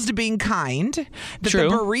rules to being kind. That True.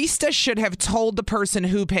 The barista Emma should have told the person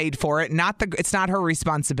who paid for it, it's not her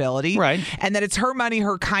responsibility. Right. And that it's her money,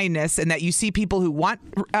 her kindness, and that you see people who want,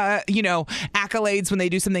 accolades when they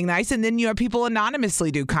do something nice, and then you have people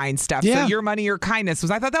anonymously do kind stuff. Yeah. So your money, your kindness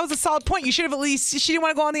I thought that was a solid point. You should have at least, she didn't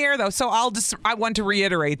want to go on the air though, so I want to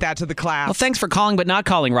reiterate that to the class. Well, thanks for calling but not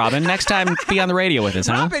calling, Robin. Next time, be on the radio with us,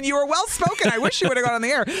 huh? Robin, you were well spoken. I wish you would have gone on the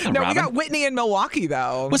air. No, Robin. we got Whitney in Milwaukee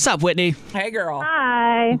though. What's up, Whitney? Hey, girl.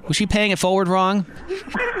 Hi. Was she paying it forward wrong?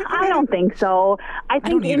 I don't think so. I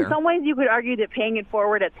think don't either. in some ways you could argue that paying it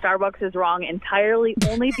forward at Starbucks is wrong entirely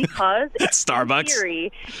only because It's Starbucks. In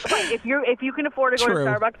theory, right, if you can afford to go True.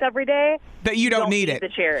 to Starbucks every day, That you don't need it. the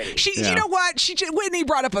charity. You know what? Whitney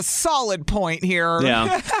brought up a solid point here.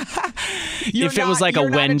 Yeah. If it was like a you're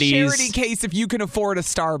not Wendy's. a charity case if you can afford a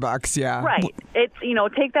Starbucks, yeah. Right. It's,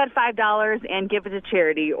 take that $5 and give it to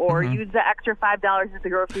charity, or use the extra $5 at the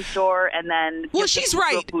grocery store and then Well, give she's it to a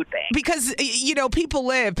right. food bank. Because, people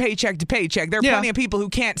live paycheck to paycheck. There are plenty of people who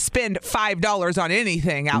can't spend $5 on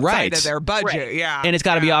anything outside of their budget. Right. Yeah. And it's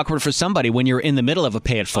got to be awkward for somebody when you're in the middle of a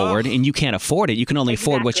pay it forward and you can't afford it. You can only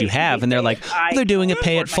afford what you have. And they're like, they're doing a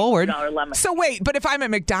pay it forward. So wait, but if I'm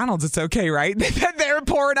at McDonald's, it's okay, right? They're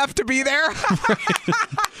poor enough to be there?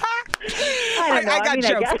 I got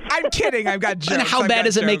jokes. I'm kidding. I've got jokes. And how bad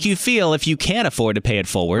does it make you feel if you can't afford to pay it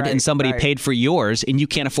forward and somebody paid for yours and you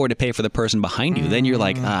can't afford to pay for the person behind you? Then you're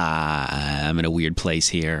like, I'm in a weird place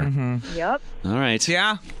here. Yep. All right.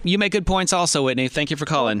 Yeah. You make good points also, Whitney. Thank you for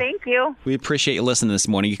calling. Thank you. We appreciate you listening this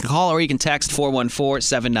morning. You can call or you can text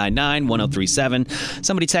 414-799-1037.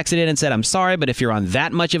 Somebody texted in and said, I'm sorry, but if you're on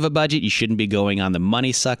that much of a budget, you shouldn't be going to the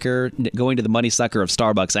money sucker of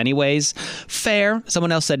Starbucks anyways. Fair.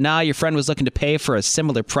 Someone else said, nah, your friend was looking to pay for a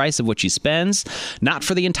similar price of what she spends, not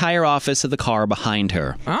for the entire office of the car behind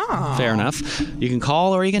her. Oh. Fair enough. You can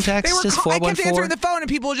call or you can text. Just 414. I kept answering the phone and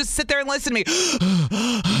people would just sit there and listen to me.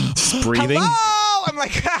 Just breathing. Hello? I'm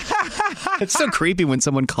like... It's so creepy when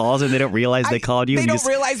someone calls and they don't realize they called you. They and don't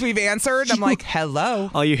realize we've answered. I'm like,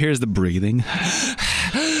 hello. All you hear is the breathing.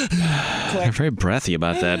 I'm very breathy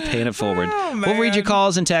about that. Paying it forward. We'll read your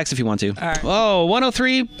calls and texts if you want to. All right. Oh,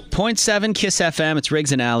 103.7 Kiss FM. It's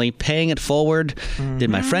Riggs and Alley. Paying it forward. Did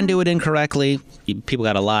my friend do it incorrectly? People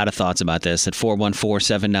got a lot of thoughts about this at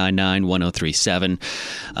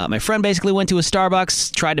 414-799-1037. My friend basically went to a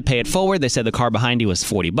Starbucks, tried to pay it forward. They said the car behind you was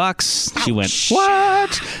 $40. She went,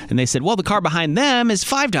 what? And they said, well, the car behind them is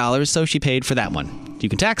 $5, so she paid for that one. You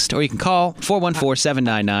can text or you can call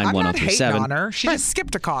 414-799-1037. I'm not hating on her. She just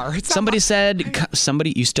skipped a car. Somebody said,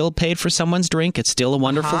 you still paid for someone's drink. It's still a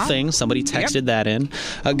wonderful thing. Somebody texted that in.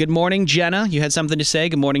 Good morning, Jenna. You had something to say.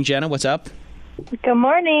 Good morning, Jenna. What's up? Good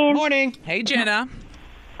morning. Morning. Hey, Jenna.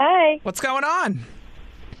 Hi. What's going on?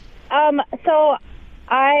 So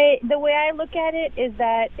the way I look at it is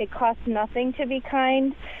that it costs nothing to be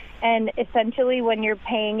kind. And essentially, when you're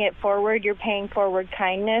paying it forward, you're paying forward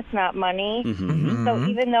kindness, not money. Mm-hmm. So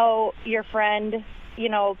even though your friend,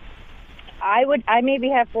 I maybe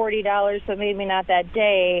have $40, so maybe not that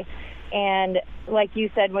day. And like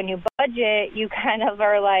you said, when you budget, you kind of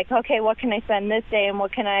are like, okay, what can I spend this day and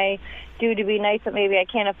what can I do to be nice that maybe I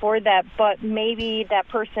can't afford that? But maybe that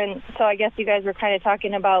person, so I guess you guys were kind of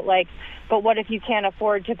talking about but what if you can't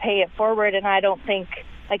afford to pay it forward? And I don't think,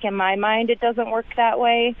 in my mind, it doesn't work that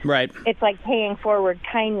way. Right. It's like paying forward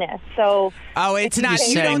kindness. So it's not.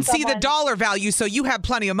 You don't see the dollar value, so you have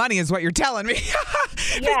plenty of money, is what you're telling me.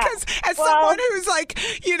 Because as someone who's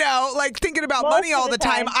thinking about money all the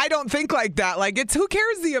time, I don't think like that. It's who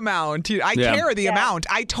cares the amount? I care the amount.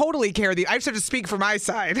 I totally care I just have to speak for my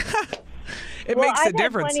side. It makes a difference.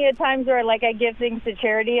 I've had plenty of times where I give things to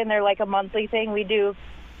charity and they're a monthly thing. We do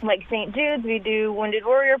St. Jude's, we do Wounded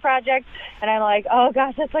Warrior Project, and I'm like, oh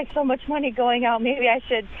gosh, that's so much money going out. Maybe I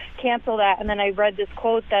should cancel that. And then I read this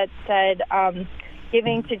quote that said,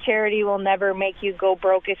 giving to charity will never make you go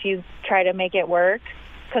broke if you try to make it work,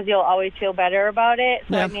 because you'll always feel better about it.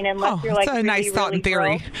 So, unless you're that's a really, nice thought really in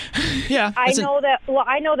theory. broke. Yeah. I know that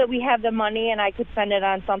we have the money and I could spend it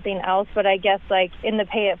on something else, but I guess in the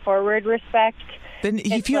pay it forward respect. Then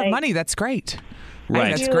if you have money, that's great.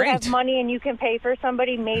 Right. If you have money and you can pay for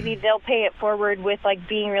somebody, maybe they'll pay it forward with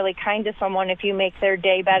being really kind to someone if you make their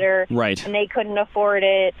day better. Right. And they couldn't afford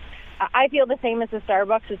it. I feel the same as the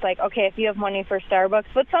Starbucks. It's okay if you have money for Starbucks,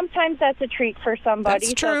 but sometimes that's a treat for somebody.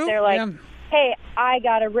 That's true. So if they're hey, I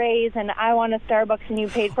got a raise and I want a Starbucks and you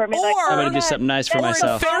paid for it. Or, I'm going to do something nice for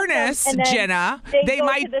myself. In fairness, and then Jenna, they go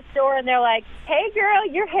to the store and they're like, hey, girl,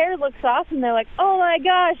 your hair looks awesome. They're like, oh, my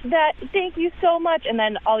gosh, thank you so much. And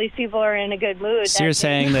then all these people are in a good mood. So you're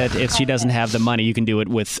saying that if she doesn't have the money, you can do it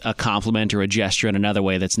with a compliment or a gesture in another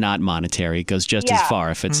way that's not monetary. It goes just as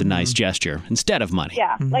far if it's a nice gesture instead of money.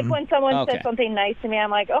 Yeah, like when someone says something nice to me,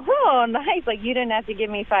 I'm like, oh, nice. Like, you didn't have to give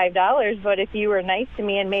me $5, but if you were nice to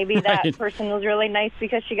me and maybe that person was really nice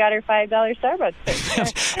because she got her $5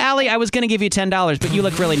 Starbucks. Allie, I was going to give you $10, but you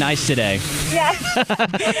look really nice today. Yeah.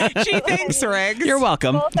 Gee, thanks, Riggs. You're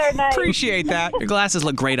welcome. Both are nice. Appreciate that. Your glasses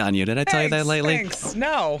look great on you. Did I tell you that lately? Thanks.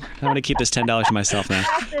 No. I'm going to keep this $10 for myself now.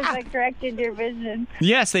 Glasses that corrected your vision.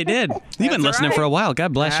 Yes, they did. You've been listening for a while.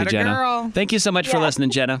 God bless you, Jenna. Girl. Thank you so much for listening,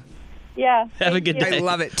 Jenna. Yeah. Have a good day. I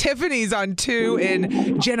love it. Tiffany's on 2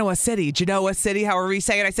 in Genoa City, however we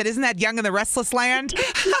say it. I said, isn't that Young and the Restless Land?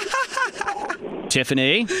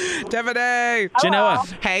 Tiffany. Genoa.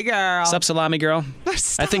 Hey, girl. Sup, salami girl?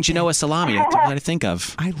 I think Genoa salami. That's what I think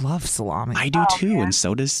of. I love salami. I do too, and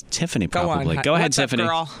so does Tiffany probably. Go ahead, What's up, Tiffany.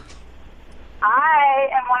 girl? I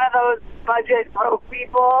am one of those budget broke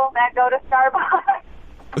people that go to Starbucks.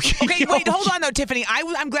 Okay, wait, hold on though, Tiffany.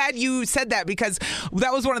 I'm glad you said that because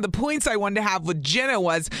that was one of the points I wanted to have with Jenna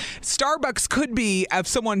was Starbucks could be of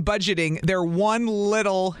someone budgeting their one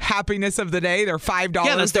little happiness of the day, their $5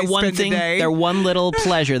 Yeah, that's their one thing, their one little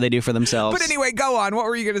pleasure they do for themselves. But anyway, go on. What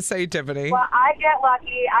were you going to say, Tiffany? Well, I get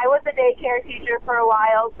lucky. I was a daycare teacher for a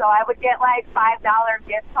while, so I would get like $5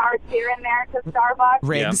 gift cards here and there to Starbucks.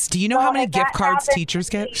 Riggs, do you know how many gift cards teachers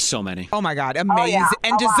get? So many. Oh my God, amazing. Oh, yeah,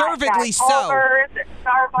 and deservedly so. Culver's,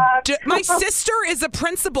 Starbucks. My sister is a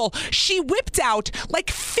principal. She whipped out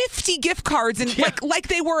like 50 gift cards and like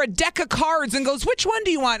they were a deck of cards and goes, which one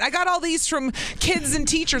do you want? I got all these from kids and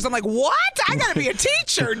teachers. I'm like, what? I got to be a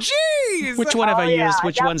teacher. Jeez. Which one have I used?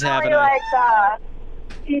 Which one's happening? Like the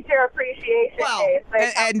teacher appreciation days.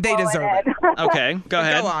 And they deserve it. Okay, go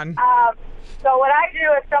ahead. Go on. So what I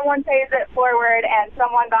do if someone pays it forward and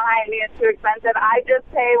someone behind me is too expensive, I just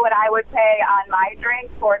pay what I would pay on my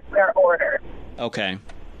drink towards their order. Okay.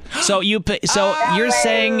 So you're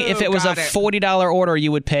saying if it was a $40 order,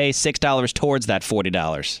 you would pay $6 towards that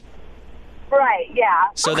 $40. Right, yeah.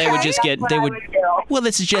 So they would just get, well,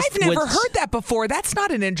 this is just. I've never heard that before. That's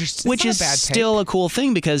not an interesting, which is still a cool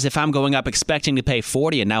thing because if I'm going up expecting to pay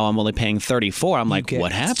 40 and now I'm only paying 34, I'm like,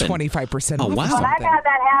 what happened? 25%. Oh, wow. Well, I've had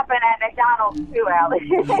that happen at McDonald's too, Allie.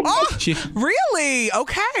 Oh, really?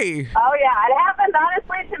 Okay. Oh, yeah. It happens,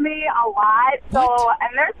 honestly, to me a lot. So,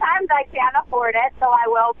 and there's times I can't afford it, so I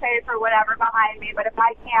will pay for whatever behind me. But if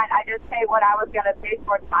I can't, I just pay what I was going to pay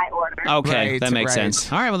towards my order. Okay, that makes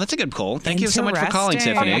sense. All right, well, that's a good call. Thank you so much for calling,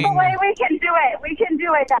 Tiffany. That's the way we can do it. We can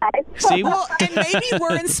do it, guys. See? Well, and maybe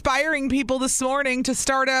we're inspiring people this morning to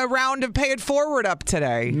start a round of Pay It Forward up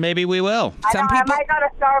today. Maybe we will. Some people I might go to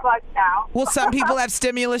Starbucks now. Well, some people have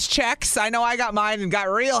stimulus checks. I know I got mine and got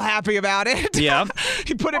real happy about it. Yeah.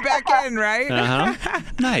 You put it back in, right? Uh-huh.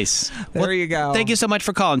 Nice. There you go. Thank you so much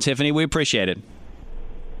for calling, Tiffany. We appreciate it.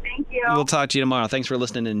 Thank you. We'll talk to you tomorrow. Thanks for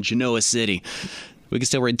listening in Genoa City. We can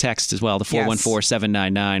still read text as well, the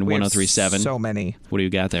 414-799-1037. So many. What do you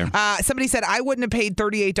got there? Somebody said, I wouldn't have paid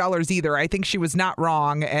 $38 either. I think she was not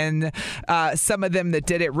wrong. And some of them that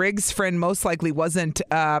did it, Riggs' friend most likely wasn't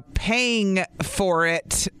paying for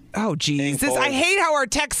it. Oh, geez. I hate how our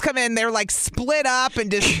texts come in. They're like split up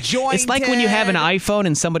and disjointed. It's like when you have an iPhone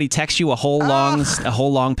and somebody texts you a whole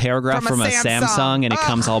long paragraph from a Samsung and it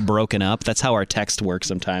comes all broken up. That's how our text works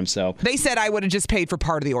sometimes. So they said I would have just paid for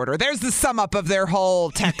part of the order. There's the sum up of their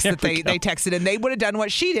whole text that they texted, and they would have done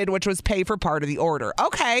what she did, which was pay for part of the order.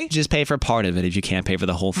 Okay. Just pay for part of it if you can't pay for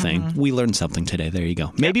the whole thing. Mm-hmm. We learned something today. There you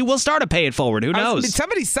go. Maybe we'll start a Pay It Forward. Who knows?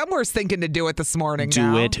 Somebody somewhere's thinking to do it this morning.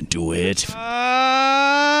 Do it.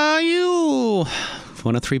 You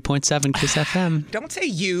 103.7 Kiss FM. Don't say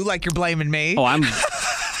you like you're blaming me. Oh, I'm.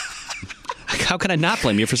 How can I not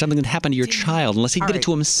blame you for something that happened to your child unless he did it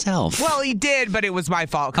to himself? Well, he did, but it was my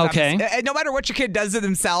fault. Okay. No matter what your kid does to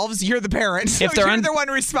themselves, you're the parent. So if they're you're the one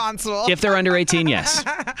responsible. If they're under 18, yes.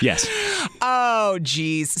 Yes. Oh,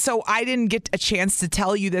 geez. So I didn't get a chance to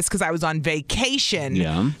tell you this because I was on vacation.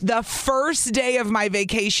 Yeah. The first day of my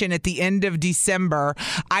vacation at the end of December,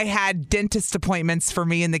 I had dentist appointments for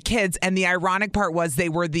me and the kids. And the ironic part was they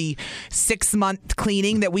were the 6-month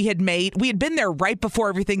cleaning that we had made. We had been there right before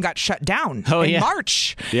everything got shut down. In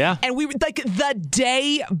March. Yeah. And we were like the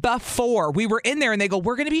day before we were in there and they go,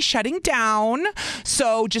 we're going to be shutting down.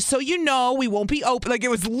 So just so you know, we won't be open. Like it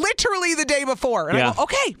was literally the day before. And I go,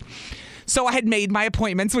 okay. So I had made my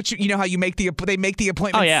appointments, which you know how they make the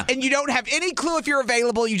appointments. Oh, yeah. And you don't have any clue if you're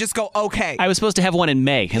available. You just go, okay. I was supposed to have one in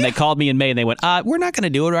May, and they called me in May, and they went, we're not going to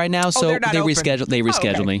do it right now. So they're not they open.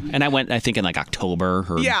 rescheduled me. And I went, I think, in like October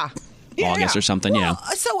or August or something,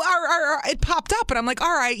 So it popped up, and I'm like,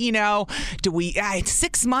 all right, do we,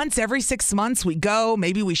 6 months, every 6 months we go,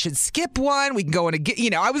 maybe we should skip one. We can go in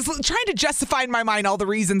I was trying to justify in my mind all the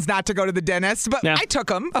reasons not to go to the dentist, but I took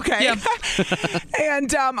them, okay? Yeah.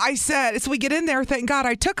 And I said, so we get in there, thank God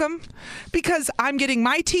I took them, because I'm getting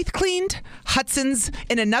my teeth cleaned, Hudson's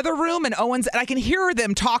in another room, and Owen's, and I can hear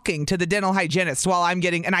them talking to the dental hygienist while I'm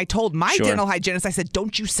getting, and I told my dental hygienist, I said,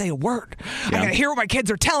 don't you say a word. I gotta hear what my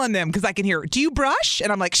kids are telling them, because I can hear, do you brush?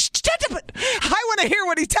 And I'm like, shut up. I want to hear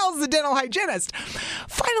what he tells the dental hygienist.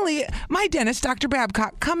 Finally, my dentist, Dr.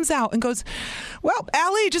 Babcock, comes out and goes, well,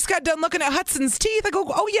 Allie just got done looking at Hudson's teeth. I go,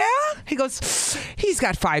 oh, yeah? He goes, he's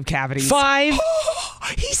got 5 cavities. 5?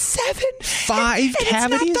 He's 7. 5 cavities? It's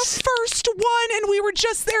not the first one, and we were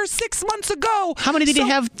just there 6 months ago. How many did he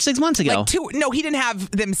have 6 months ago? Like 2. No, he didn't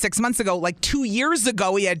have them 6 months ago. Like 2 years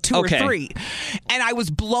ago, he had 2 or 3. And I was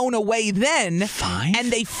blown away then. 5?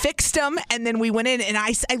 And they fixed them, and then we went in, and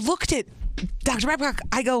I looked at Dr. Babcock.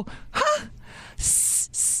 I go, huh?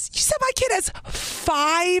 You said my kid has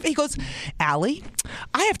 5? He goes, Allie,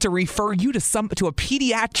 I have to refer you to a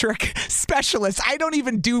pediatric specialist. I don't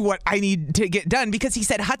even do what I need to get done, because he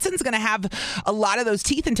said Hudson's going to have a lot of those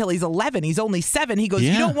teeth until he's 11. He's only 7. He goes,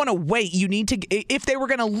 you don't want to wait. You need to, if they were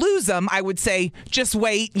going to lose them, I would say just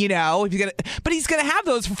wait, if you're gonna, but he's going to have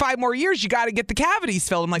those for 5 more years. You got to get the cavities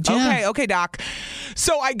filled. I'm like, okay, doc.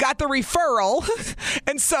 So I got the referral.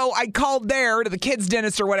 And so I called there to the kid's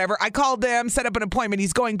dentist or whatever. I called them, set up an appointment.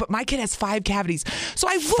 He's going, but my kid has 5 cavities. So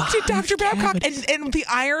I looked at Dr. Babcock, and the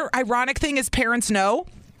ironic thing is parents know.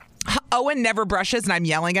 Owen never brushes, and I'm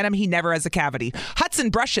yelling at him. He never has a cavity.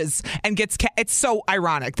 Hudson brushes and gets it's so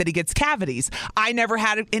ironic that he gets cavities. I never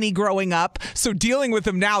had any growing up, so dealing with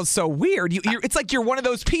him now is so weird. It's like you're one of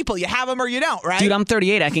those people. You have them or you don't, right? Dude, I'm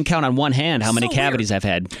 38. I can count on one hand how many cavities I've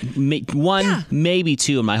had. One, maybe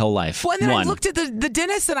 2 in my whole life. Well, and then I looked at the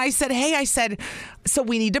dentist, and I said, so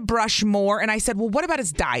we need to brush more. And I said, well, what about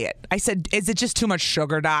his diet? I said, is it just too much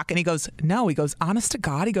sugar, doc? And he goes, no. He goes, honest to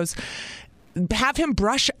God. He goes, have him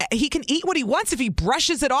brush. He can eat what he wants if he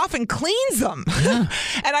brushes it off and cleans them. Yeah.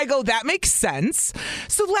 And I go, that makes sense.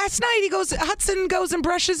 So last night Hudson goes and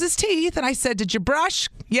brushes his teeth. And I said, did you brush?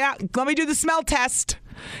 Yeah, let me do the smell test.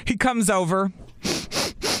 He comes over.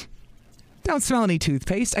 Don't smell any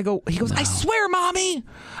toothpaste. He goes, I swear, Mommy,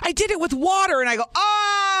 I did it with water. And I go,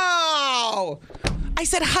 oh. I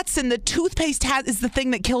said, Hudson, the toothpaste is the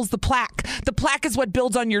thing that kills the plaque. The plaque is what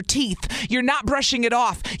builds on your teeth. You're not brushing it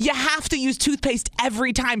off. You have to use toothpaste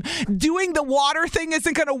every time. Doing the water thing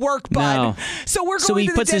isn't going to work, bud. No. So we're going to the dentist. So he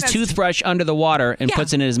puts his toothbrush under the water and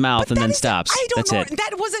puts it in his mouth and then stops. That's it.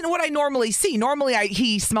 That wasn't what I normally see. Normally,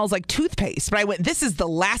 he smells like toothpaste. But I went, this is the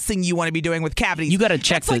last thing you want to be doing with cavities. You got to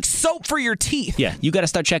check like soap for your teeth. Yeah, you got to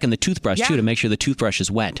start checking the toothbrush, too, to make sure the toothbrush is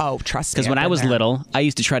wet. Oh, trust me. Because when I was little, I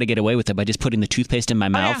used to try to get away with it by just putting the toothpaste in my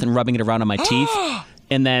mouth and rubbing it around on my teeth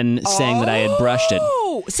and then saying that I had brushed it.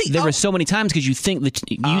 There were so many times because you think that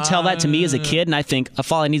you tell that to me as a kid, and I think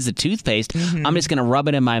if all I need is the toothpaste, I'm just going to rub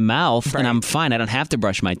it in my mouth and I'm fine. I don't have to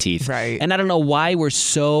brush my teeth. Right. And I don't know why we're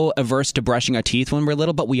so averse to brushing our teeth when we're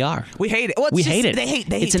little, but we are. We hate it. Well, we hate it. They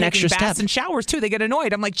hate it's an extra baths step. And showers too. They get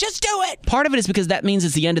annoyed. I'm like, just do it. Part of it is because that means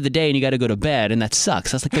it's the end of the day and you got to go to bed, and that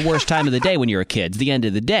sucks. That's like the worst time of the day when you're a kid. It's the end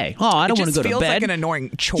of the day. Oh, I don't want to go to bed. It feels like an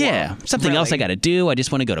annoying chore. Yeah, something else I got to do. I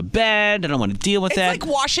just want to go to bed. I don't want to deal with that. It's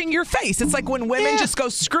like washing your face. It's like when women just go,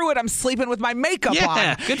 screw it, I'm sleeping with my makeup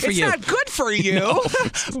on. Good for you. It's not good for you,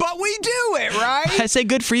 but we do it, right? I say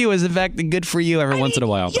good for you is in fact good for you every once in a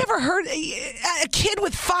while. You ever heard a kid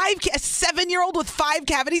with 5, a 7-year-old with 5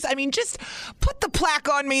 cavities? I mean, just put the plaque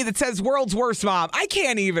on me that says world's worst mom. I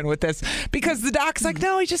can't even with this because the doc's like,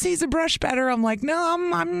 no, he just needs to brush better. I'm like, no,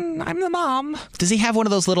 I'm the mom. Does he have one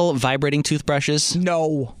of those little vibrating toothbrushes?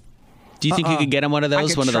 No. Do you think you could get him one of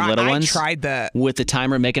those, one of the little ones? I tried that. With the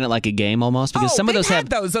timer, making it like a game almost? Because some of those have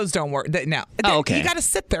those. Those don't work. No. Okay. You got to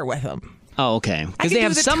sit there with them. Oh, okay. Because they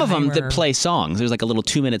have some of them that play songs. There's like a little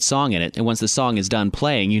 2-minute song in it, and once the song is done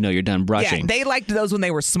playing, you know you're done brushing. Yeah, they liked those when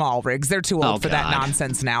they were small, Riggs. They're too old for that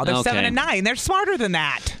nonsense now. They're 7 and 9. They're smarter than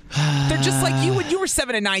that. They're just like you when you were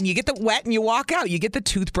 7 and 9. You get the wet and you walk out. You get the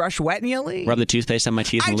toothbrush wet and you leave. Rub the toothpaste on my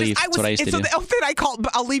teeth and leave. That's what I used to do.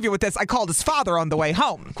 I'll leave you with this. I called his father on the way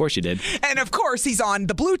home. Of course you did. And of course he's on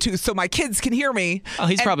the Bluetooth so my kids can hear me. Oh,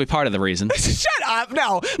 he's probably part of the reason. Shut up.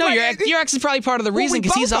 No. Your ex is probably part of the reason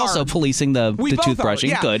because he's also police practicing the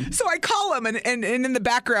toothbrushing. Good. So I call him, and in the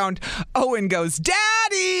background, Owen goes,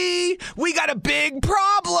 "Daddy, we got a big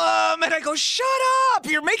problem." And I go, "Shut up!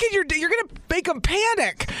 You're gonna make him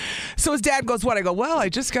panic." So his dad goes, "What?" I go, "Well, I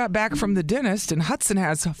just got back from the dentist, and Hudson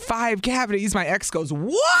has 5 cavities." My ex goes,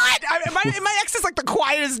 "What?" My ex is like the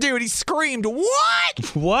quietest dude. He screamed,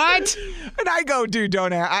 "What? What?" And I go, "Dude,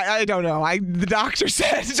 I don't know. The doctor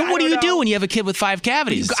said." So what do you do when you have a kid with 5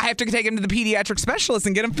 cavities? I have to take him to the pediatric specialist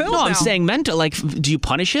and get him filled. No, now. I'm saying mental. Like, do you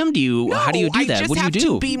punish him? How do you do that? What do you do? I just have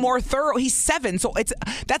to be more thorough. He's 7, so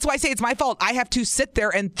that's why I say it's my fault. I have to sit there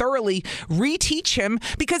and thoroughly reteach him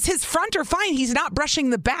because his front are fine. He's not brushing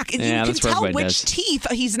the back. And you can tell which teeth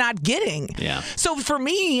he's not getting. Yeah. So for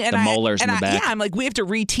me, and the molars in the back. Yeah, I'm like, we have to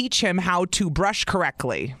reteach him how to brush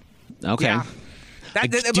correctly. Okay. Yeah.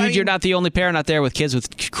 Dude, you're not the only parent out there with kids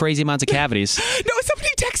with crazy amounts of cavities. No, somebody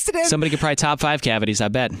texted in. Somebody could probably top 5 cavities, I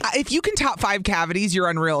bet. If you can top 5 cavities, you're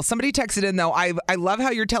unreal. Somebody texted in, though. I love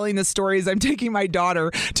how you're telling the stories. I'm taking my daughter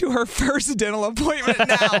to her first dental appointment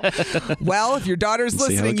now. Well, if your daughter's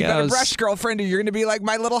listening, you got a brush, girlfriend, or you're going to be like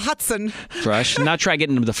my little Hudson. Brush. Now try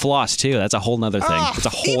getting them to floss, too. That's a whole nother thing. It's a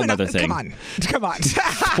whole nother thing. Come on.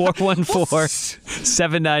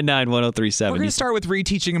 414-799-1037. We're going to start with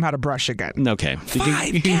reteaching him how to brush again. Okay.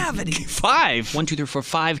 5 cavities. 5. 1, 2, 3, 4,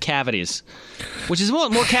 5 cavities. Which is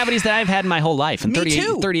more cavities than I've had in my whole life. And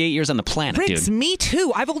 38 years on the planet, Riggs, dude. Me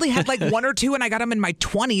too. I've only had like 1 or 2, and I got them in my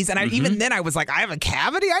 20s. And even then, I was like, I have a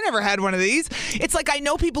cavity? I never had one of these. It's like I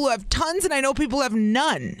know people who have tons, and I know people who have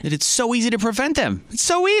none. It's so easy to prevent them. It's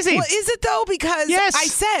so easy. Well, is it though? Because I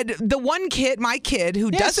said the one kid, my kid,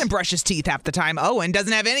 who doesn't brush his teeth half the time, Owen,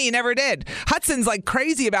 doesn't have any. He never did. Hudson's like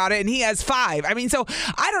crazy about it, and he has 5. I mean, so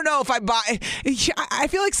I don't know if I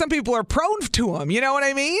feel like some people are prone to them. You know what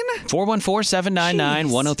I mean?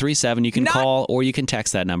 414-799-1037. You can call or you can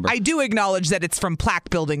text that number. I do acknowledge that it's from plaque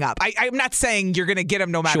building up. I'm not saying you're going to get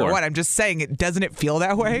them no matter what. I'm just saying, doesn't it feel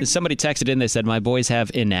that way? Somebody texted in. They said, my boys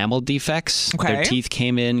have enamel defects. Okay. Their teeth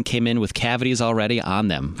came in with cavities already on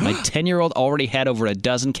them. My 10-year-old already had over a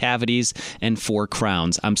dozen cavities and 4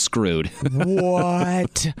 crowns. I'm screwed.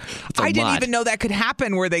 What? I didn't even know that could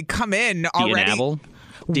happen where they come in already. The enamel?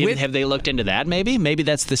 Have they looked into that maybe? Maybe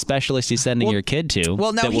that's the specialist he's sending your kid to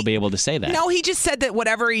that will be able to say that. No, he just said that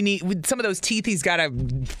whatever he needs, some of those teeth he's got to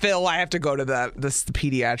fill, I have to go to the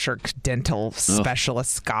pediatric dental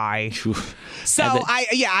specialist guy. So,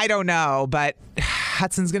 I don't know, but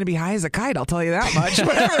Hudson's going to be high as a kite, I'll tell you that much.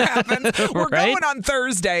 Whatever happens. We're going on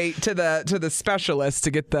Thursday to the specialist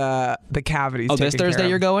to get the cavities taken this Thursday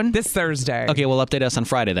you're going? This Thursday. Okay, well, update us on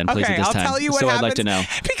Friday then, please, at this time. I'll tell you what happens. I'd like to know.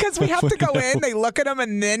 Because we have to go in, they look at them,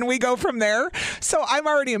 and then we go from there. So I'm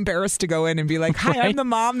already embarrassed to go in and be like, hi, I'm the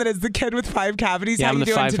mom that has the kid with 5 cavities. Yeah, how I'm you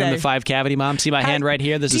doing today? I'm the 5 cavity mom. See my hand right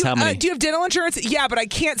here? This is how many. Do you have dental insurance? Yeah, but I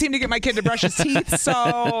can't seem to get my kid to brush his teeth,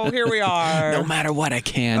 so here we are. No matter what, I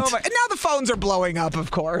can't. And now the phones are blowing up,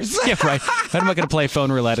 of course. Yeah, right. How am I going to play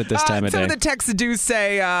phone roulette at this time of day? Some of the texts do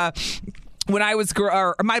say... when I was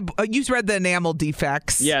you read the enamel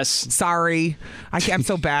defects. Yes. Sorry, I'm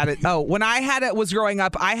so bad at. When I was growing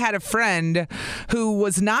up, I had a friend who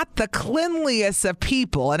was not the cleanliest of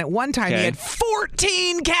people, and at one time he had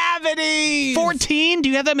 14 cavities. 14? Do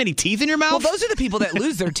you have that many teeth in your mouth? Well, those are the people that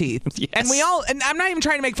lose their teeth. Yes. And I'm not even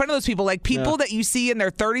trying to make fun of those people. Like people that you see in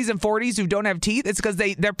their 30s and 40s who don't have teeth, it's because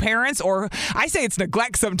their parents, or I say it's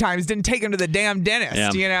neglect sometimes, didn't take them to the damn dentist.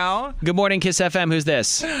 Yeah. You know. Good morning, Kiss FM. Who's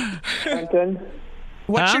this?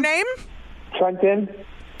 What's your name?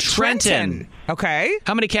 Trenton. Okay.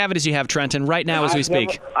 How many cavities do you have, Trenton, right now as we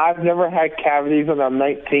speak? I've never had cavities and I'm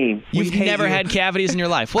 19. You've never had cavities in your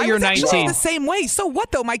life. Well, I you're was 19. actually the same way. So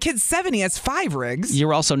what, though? My kid's 7. He has 5, Riggs.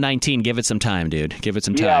 You're also 19. Give it some time, dude. Give it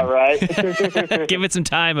some time. Yeah, right. Give it some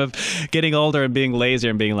time of getting older and being lazy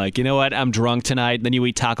and being like, you know what? I'm drunk tonight. Then you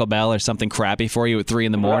eat Taco Bell or something crappy for you at 3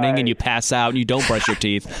 in the morning and you pass out and you don't brush your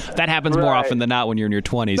teeth. That happens more often than not when you're in your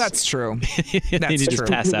 20s. That's true. You just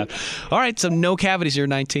pass out. All right, so no cavities. You're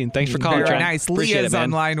 19. Thanks for calling, Very Trent. nice. Appreciate Leah's it, man.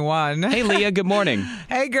 on line 1. Hey, Leah. Good morning.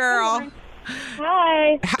 Hey, girl.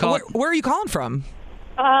 Hi. Where are you calling from?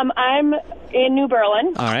 I'm in New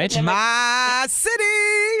Berlin. All right. My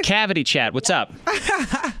city. Cavity chat. What's up?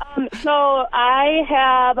 So I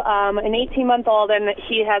have an 18-month-old, and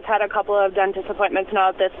he has had a couple of dentist appointments now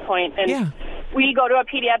at this point. And we go to a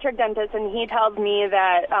pediatric dentist, and he tells me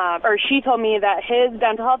that, or she told me that his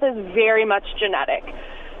dental health is very much genetic.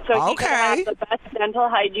 So he could have the best dental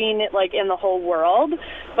hygiene like in the whole world,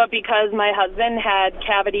 but because my husband had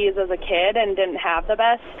cavities as a kid and didn't have the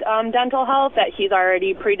best dental health, that he's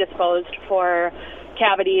already predisposed for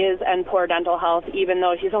cavities and poor dental health, even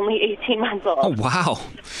though he's only 18 months old. Oh, wow.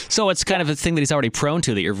 So it's kind of a thing that he's already prone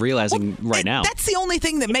to that you're realizing right now. That's the only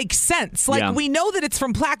thing that makes sense. Like, we know that it's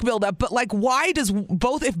from plaque buildup, but like, why does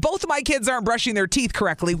if both of my kids aren't brushing their teeth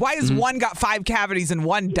correctly, why has one got 5 cavities and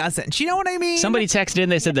one doesn't? You know what I mean? Somebody texted in,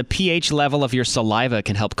 they said the pH level of your saliva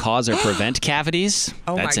can help cause or prevent cavities.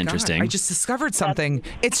 Oh, that's my interesting. God. I just discovered something.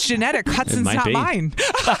 It's genetic. Hudson's not mine.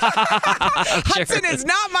 Hudson is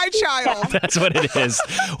not my child. That's what it is.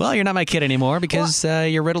 Well, you're not my kid anymore because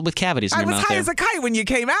you're riddled with cavities in your mouth. I was high as a kite when you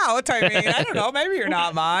came out. I mean, I don't know. Maybe you're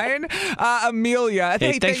not mine. Amelia.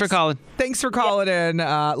 Hey, thanks for calling. Thanks for calling in,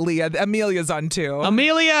 Leah. Amelia's on too.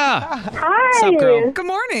 Amelia! Hi. What's up, girl? Good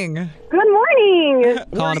morning. Good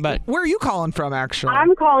morning. Where are you calling from, actually?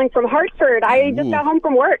 I'm calling from Hartford. I just got home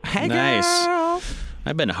from work. Hey, nice. girl.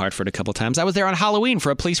 I've been to Hartford a couple times. I was there on Halloween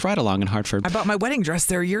for a police ride-along in Hartford. I bought my wedding dress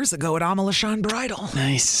there years ago at Amalashan Bridal.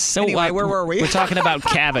 Nice. So anyway, where were we? We're talking about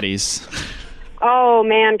cavities. Oh,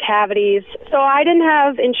 man, cavities. So I didn't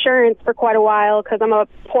have insurance for quite a while because I'm a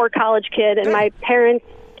poor college kid, and my parents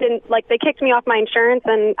they kicked me off my insurance,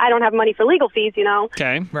 and I don't have money for legal fees, you know.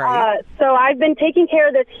 Okay. Right. So I've been taking care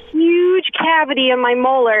of this huge cavity in my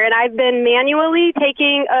molar, and I've been manually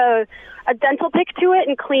taking a dental pick to it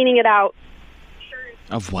and cleaning it out.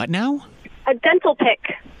 Of what now? A dental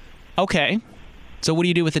pick. Okay. So what do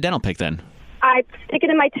you do with the dental pick then? I stick it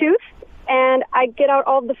in my tooth, and I get out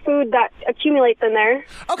all the food that accumulates in there.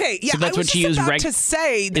 Okay, yeah, so that's I was what you just use about to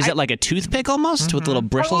say. Is it like a toothpick almost with little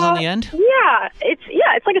bristles on the end? Yeah,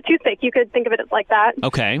 it's like a toothpick. You could think of it like that.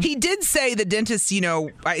 Okay. He did say the dentist,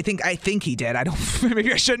 I think he did. I don't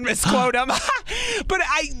maybe I shouldn't misquote him. But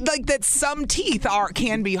I like that some teeth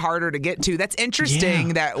can be harder to get to. That's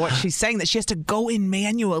interesting that what she's saying, that she has to go in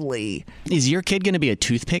manually. Is your kid going to be a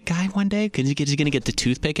toothpick guy one day? Is he going to get the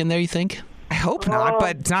toothpick in there, you think? I hope not,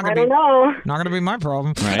 but it's not going to be my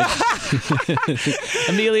problem. Right.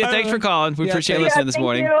 Amelia, thanks for calling. We appreciate you listening this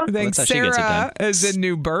morning. Thanks. Sarah is in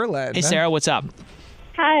New Berlin. Hey, Sarah, what's up?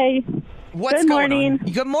 Hi. What's Good going morning.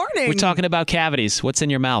 on? Good morning. We're talking about cavities. What's in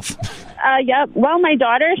your mouth? Yep. Well, my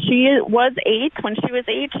daughter, she was 8. When she was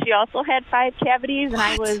 8, she also had 5 cavities, and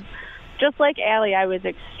I was just like Allie. I was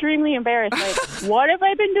extremely embarrassed. Like, what have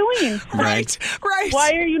I been doing? Right.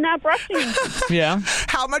 Why are you not brushing? Yeah.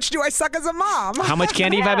 How much do I suck as a mom? How much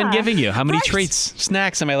candy have I been giving you? How many treats,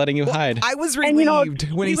 snacks am I letting you hide? I was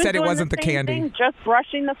relieved when he said it wasn't the same candy. Thing, just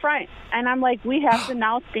brushing the front. And I'm like, we have to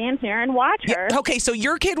now stand here and watch her. Okay, so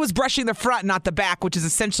your kid was brushing the front, not the back, which is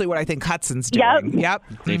essentially what I think Hudson's doing. Yep.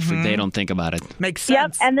 They don't think about it. Makes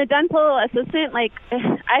sense. Yep. And the dental assistant,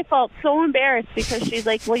 I felt so embarrassed because she's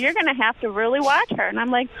like, well, you're going to have to really watch her. And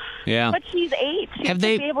I'm like, yeah. But she's 8. She should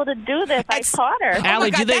they- be able to do this. I taught her. Oh my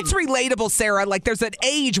God, that's relatable, Sarah. Like, there's an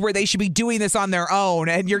age where they should be doing this on their own,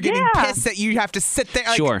 and you're getting pissed that you have to sit there.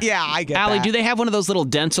 Like, Sure. Yeah, I get Allie, that. do they have one of those little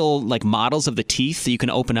dental models of the teeth that you can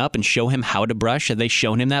open up and show him how to brush? Have they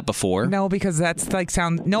shown him that before? No, because that's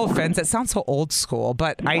no offense, that sounds so old school,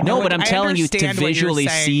 but I know. No, but I'm telling you to understand what you're visually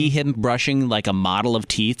saying. see him brushing like a model of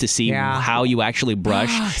teeth to see how you actually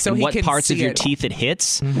brush So and he what can parts of see your it. teeth it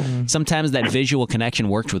hits. Sometimes that visual connection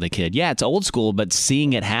works with a kid. Yeah, it's old school, but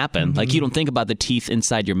seeing it happen, like you don't think about the teeth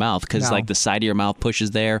inside your mouth because No. like the side of your mouth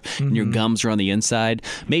pushes there and your gums are on the inside.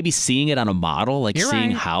 Maybe seeing it on a model, like You're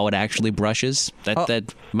seeing right. how it actually brushes,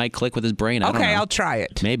 that might click with his brain. I don't Okay, know. I'll try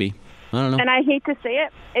it. Maybe. I don't know. And I hate to say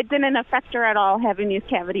it, it didn't affect her at all having these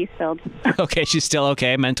cavities filled. Okay, she's still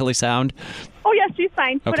okay, mentally sound. Oh, yes, she's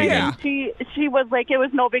fine. But Okay, I mean, she was like, it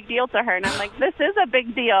was no big deal to her. And I'm like, this is a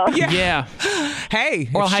big deal. Yeah. Hey,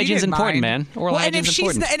 Oral if she hygiene's didn't important, mind. man. Oral and hygiene's if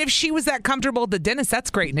important. and if she was that comfortable at the dentist,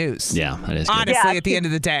 that's great news. Yeah, that is good. Honestly, at the end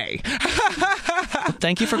of the day. Well,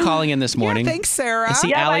 thank you for calling in this morning. Thanks, Sarah. I see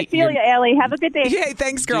Yeah, Allie, I feel you, Allie. Have a good day. Yay,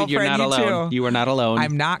 thanks, girlfriend. Dude, you're not you alone. too. You are not alone.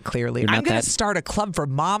 I'm not, clearly. You're I'm not going that- to start a club for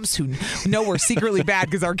moms who know we're secretly bad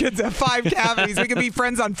because our kids have 5 cavities. We can be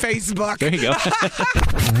friends on Facebook. There you go.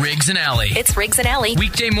 Riggs and Alley. It's Riggs and Alley.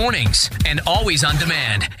 Weekday mornings and always on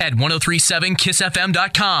demand at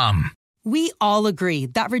 1037kissfm.com. We all agree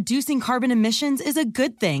that reducing carbon emissions is a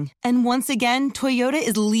good thing. And once again, Toyota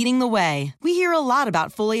is leading the way. We hear a lot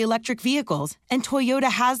about fully electric vehicles, and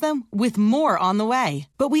Toyota has them with more on the way.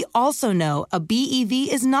 But we also know a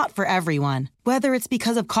BEV is not for everyone. Whether it's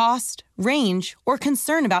because of cost, range, or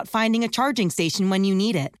concern about finding a charging station when you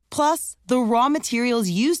need it. Plus, the raw materials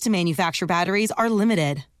used to manufacture batteries are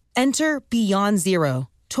limited. Enter Beyond Zero,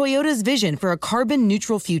 Toyota's vision for a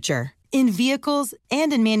carbon-neutral future. In vehicles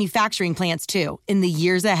and in manufacturing plants, too, in the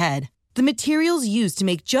years ahead. The materials used to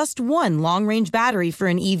make just one long-range battery for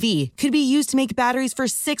an EV could be used to make batteries for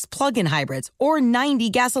 6 plug-in hybrids or 90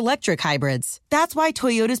 gas-electric hybrids. That's why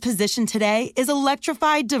Toyota's position today is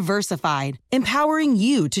electrified, diversified, empowering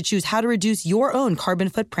you to choose how to reduce your own carbon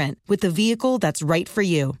footprint with the vehicle that's right for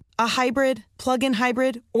you. A hybrid, plug-in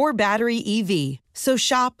hybrid, or battery EV. So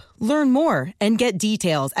shop, learn more, and get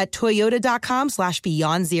details at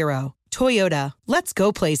toyota.com/beyond0. Toyota, let's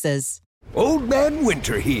go places. Old Man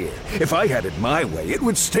Winter here. If I had it my way, it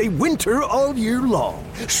would stay winter all year long.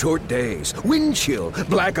 Short days, wind chill,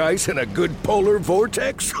 black ice, and a good polar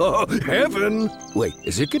vortex. Oh, heaven. Wait,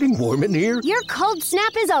 is it getting warm in here? Your cold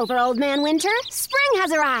snap is over, Old Man Winter. Spring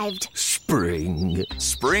has arrived. Spring.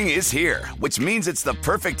 Spring is here, which means it's the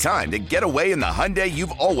perfect time to get away in the Hyundai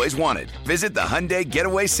you've always wanted. Visit the Hyundai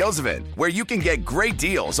Getaway Sales Event, where you can get great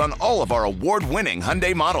deals on all of our award-winning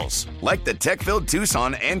Hyundai models, like the tech-filled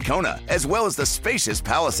Tucson and Kona, as well as the spacious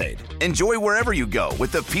Palisade. Enjoy wherever you go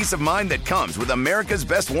with the peace of mind that comes with America's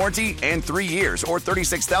best warranty and 3 years or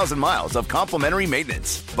 36,000 miles of complimentary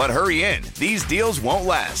maintenance. But hurry in, these deals won't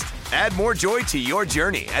last. Add more joy to your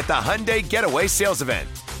journey at the Hyundai Getaway Sales Event.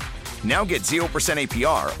 Now get 0%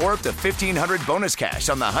 APR or up to $1,500 bonus cash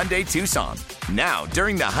on the Hyundai Tucson. Now,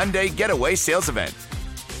 during the Hyundai Getaway Sales Event.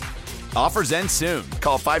 Offers end soon.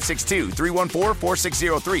 Call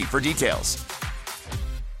 562-314-4603 for details.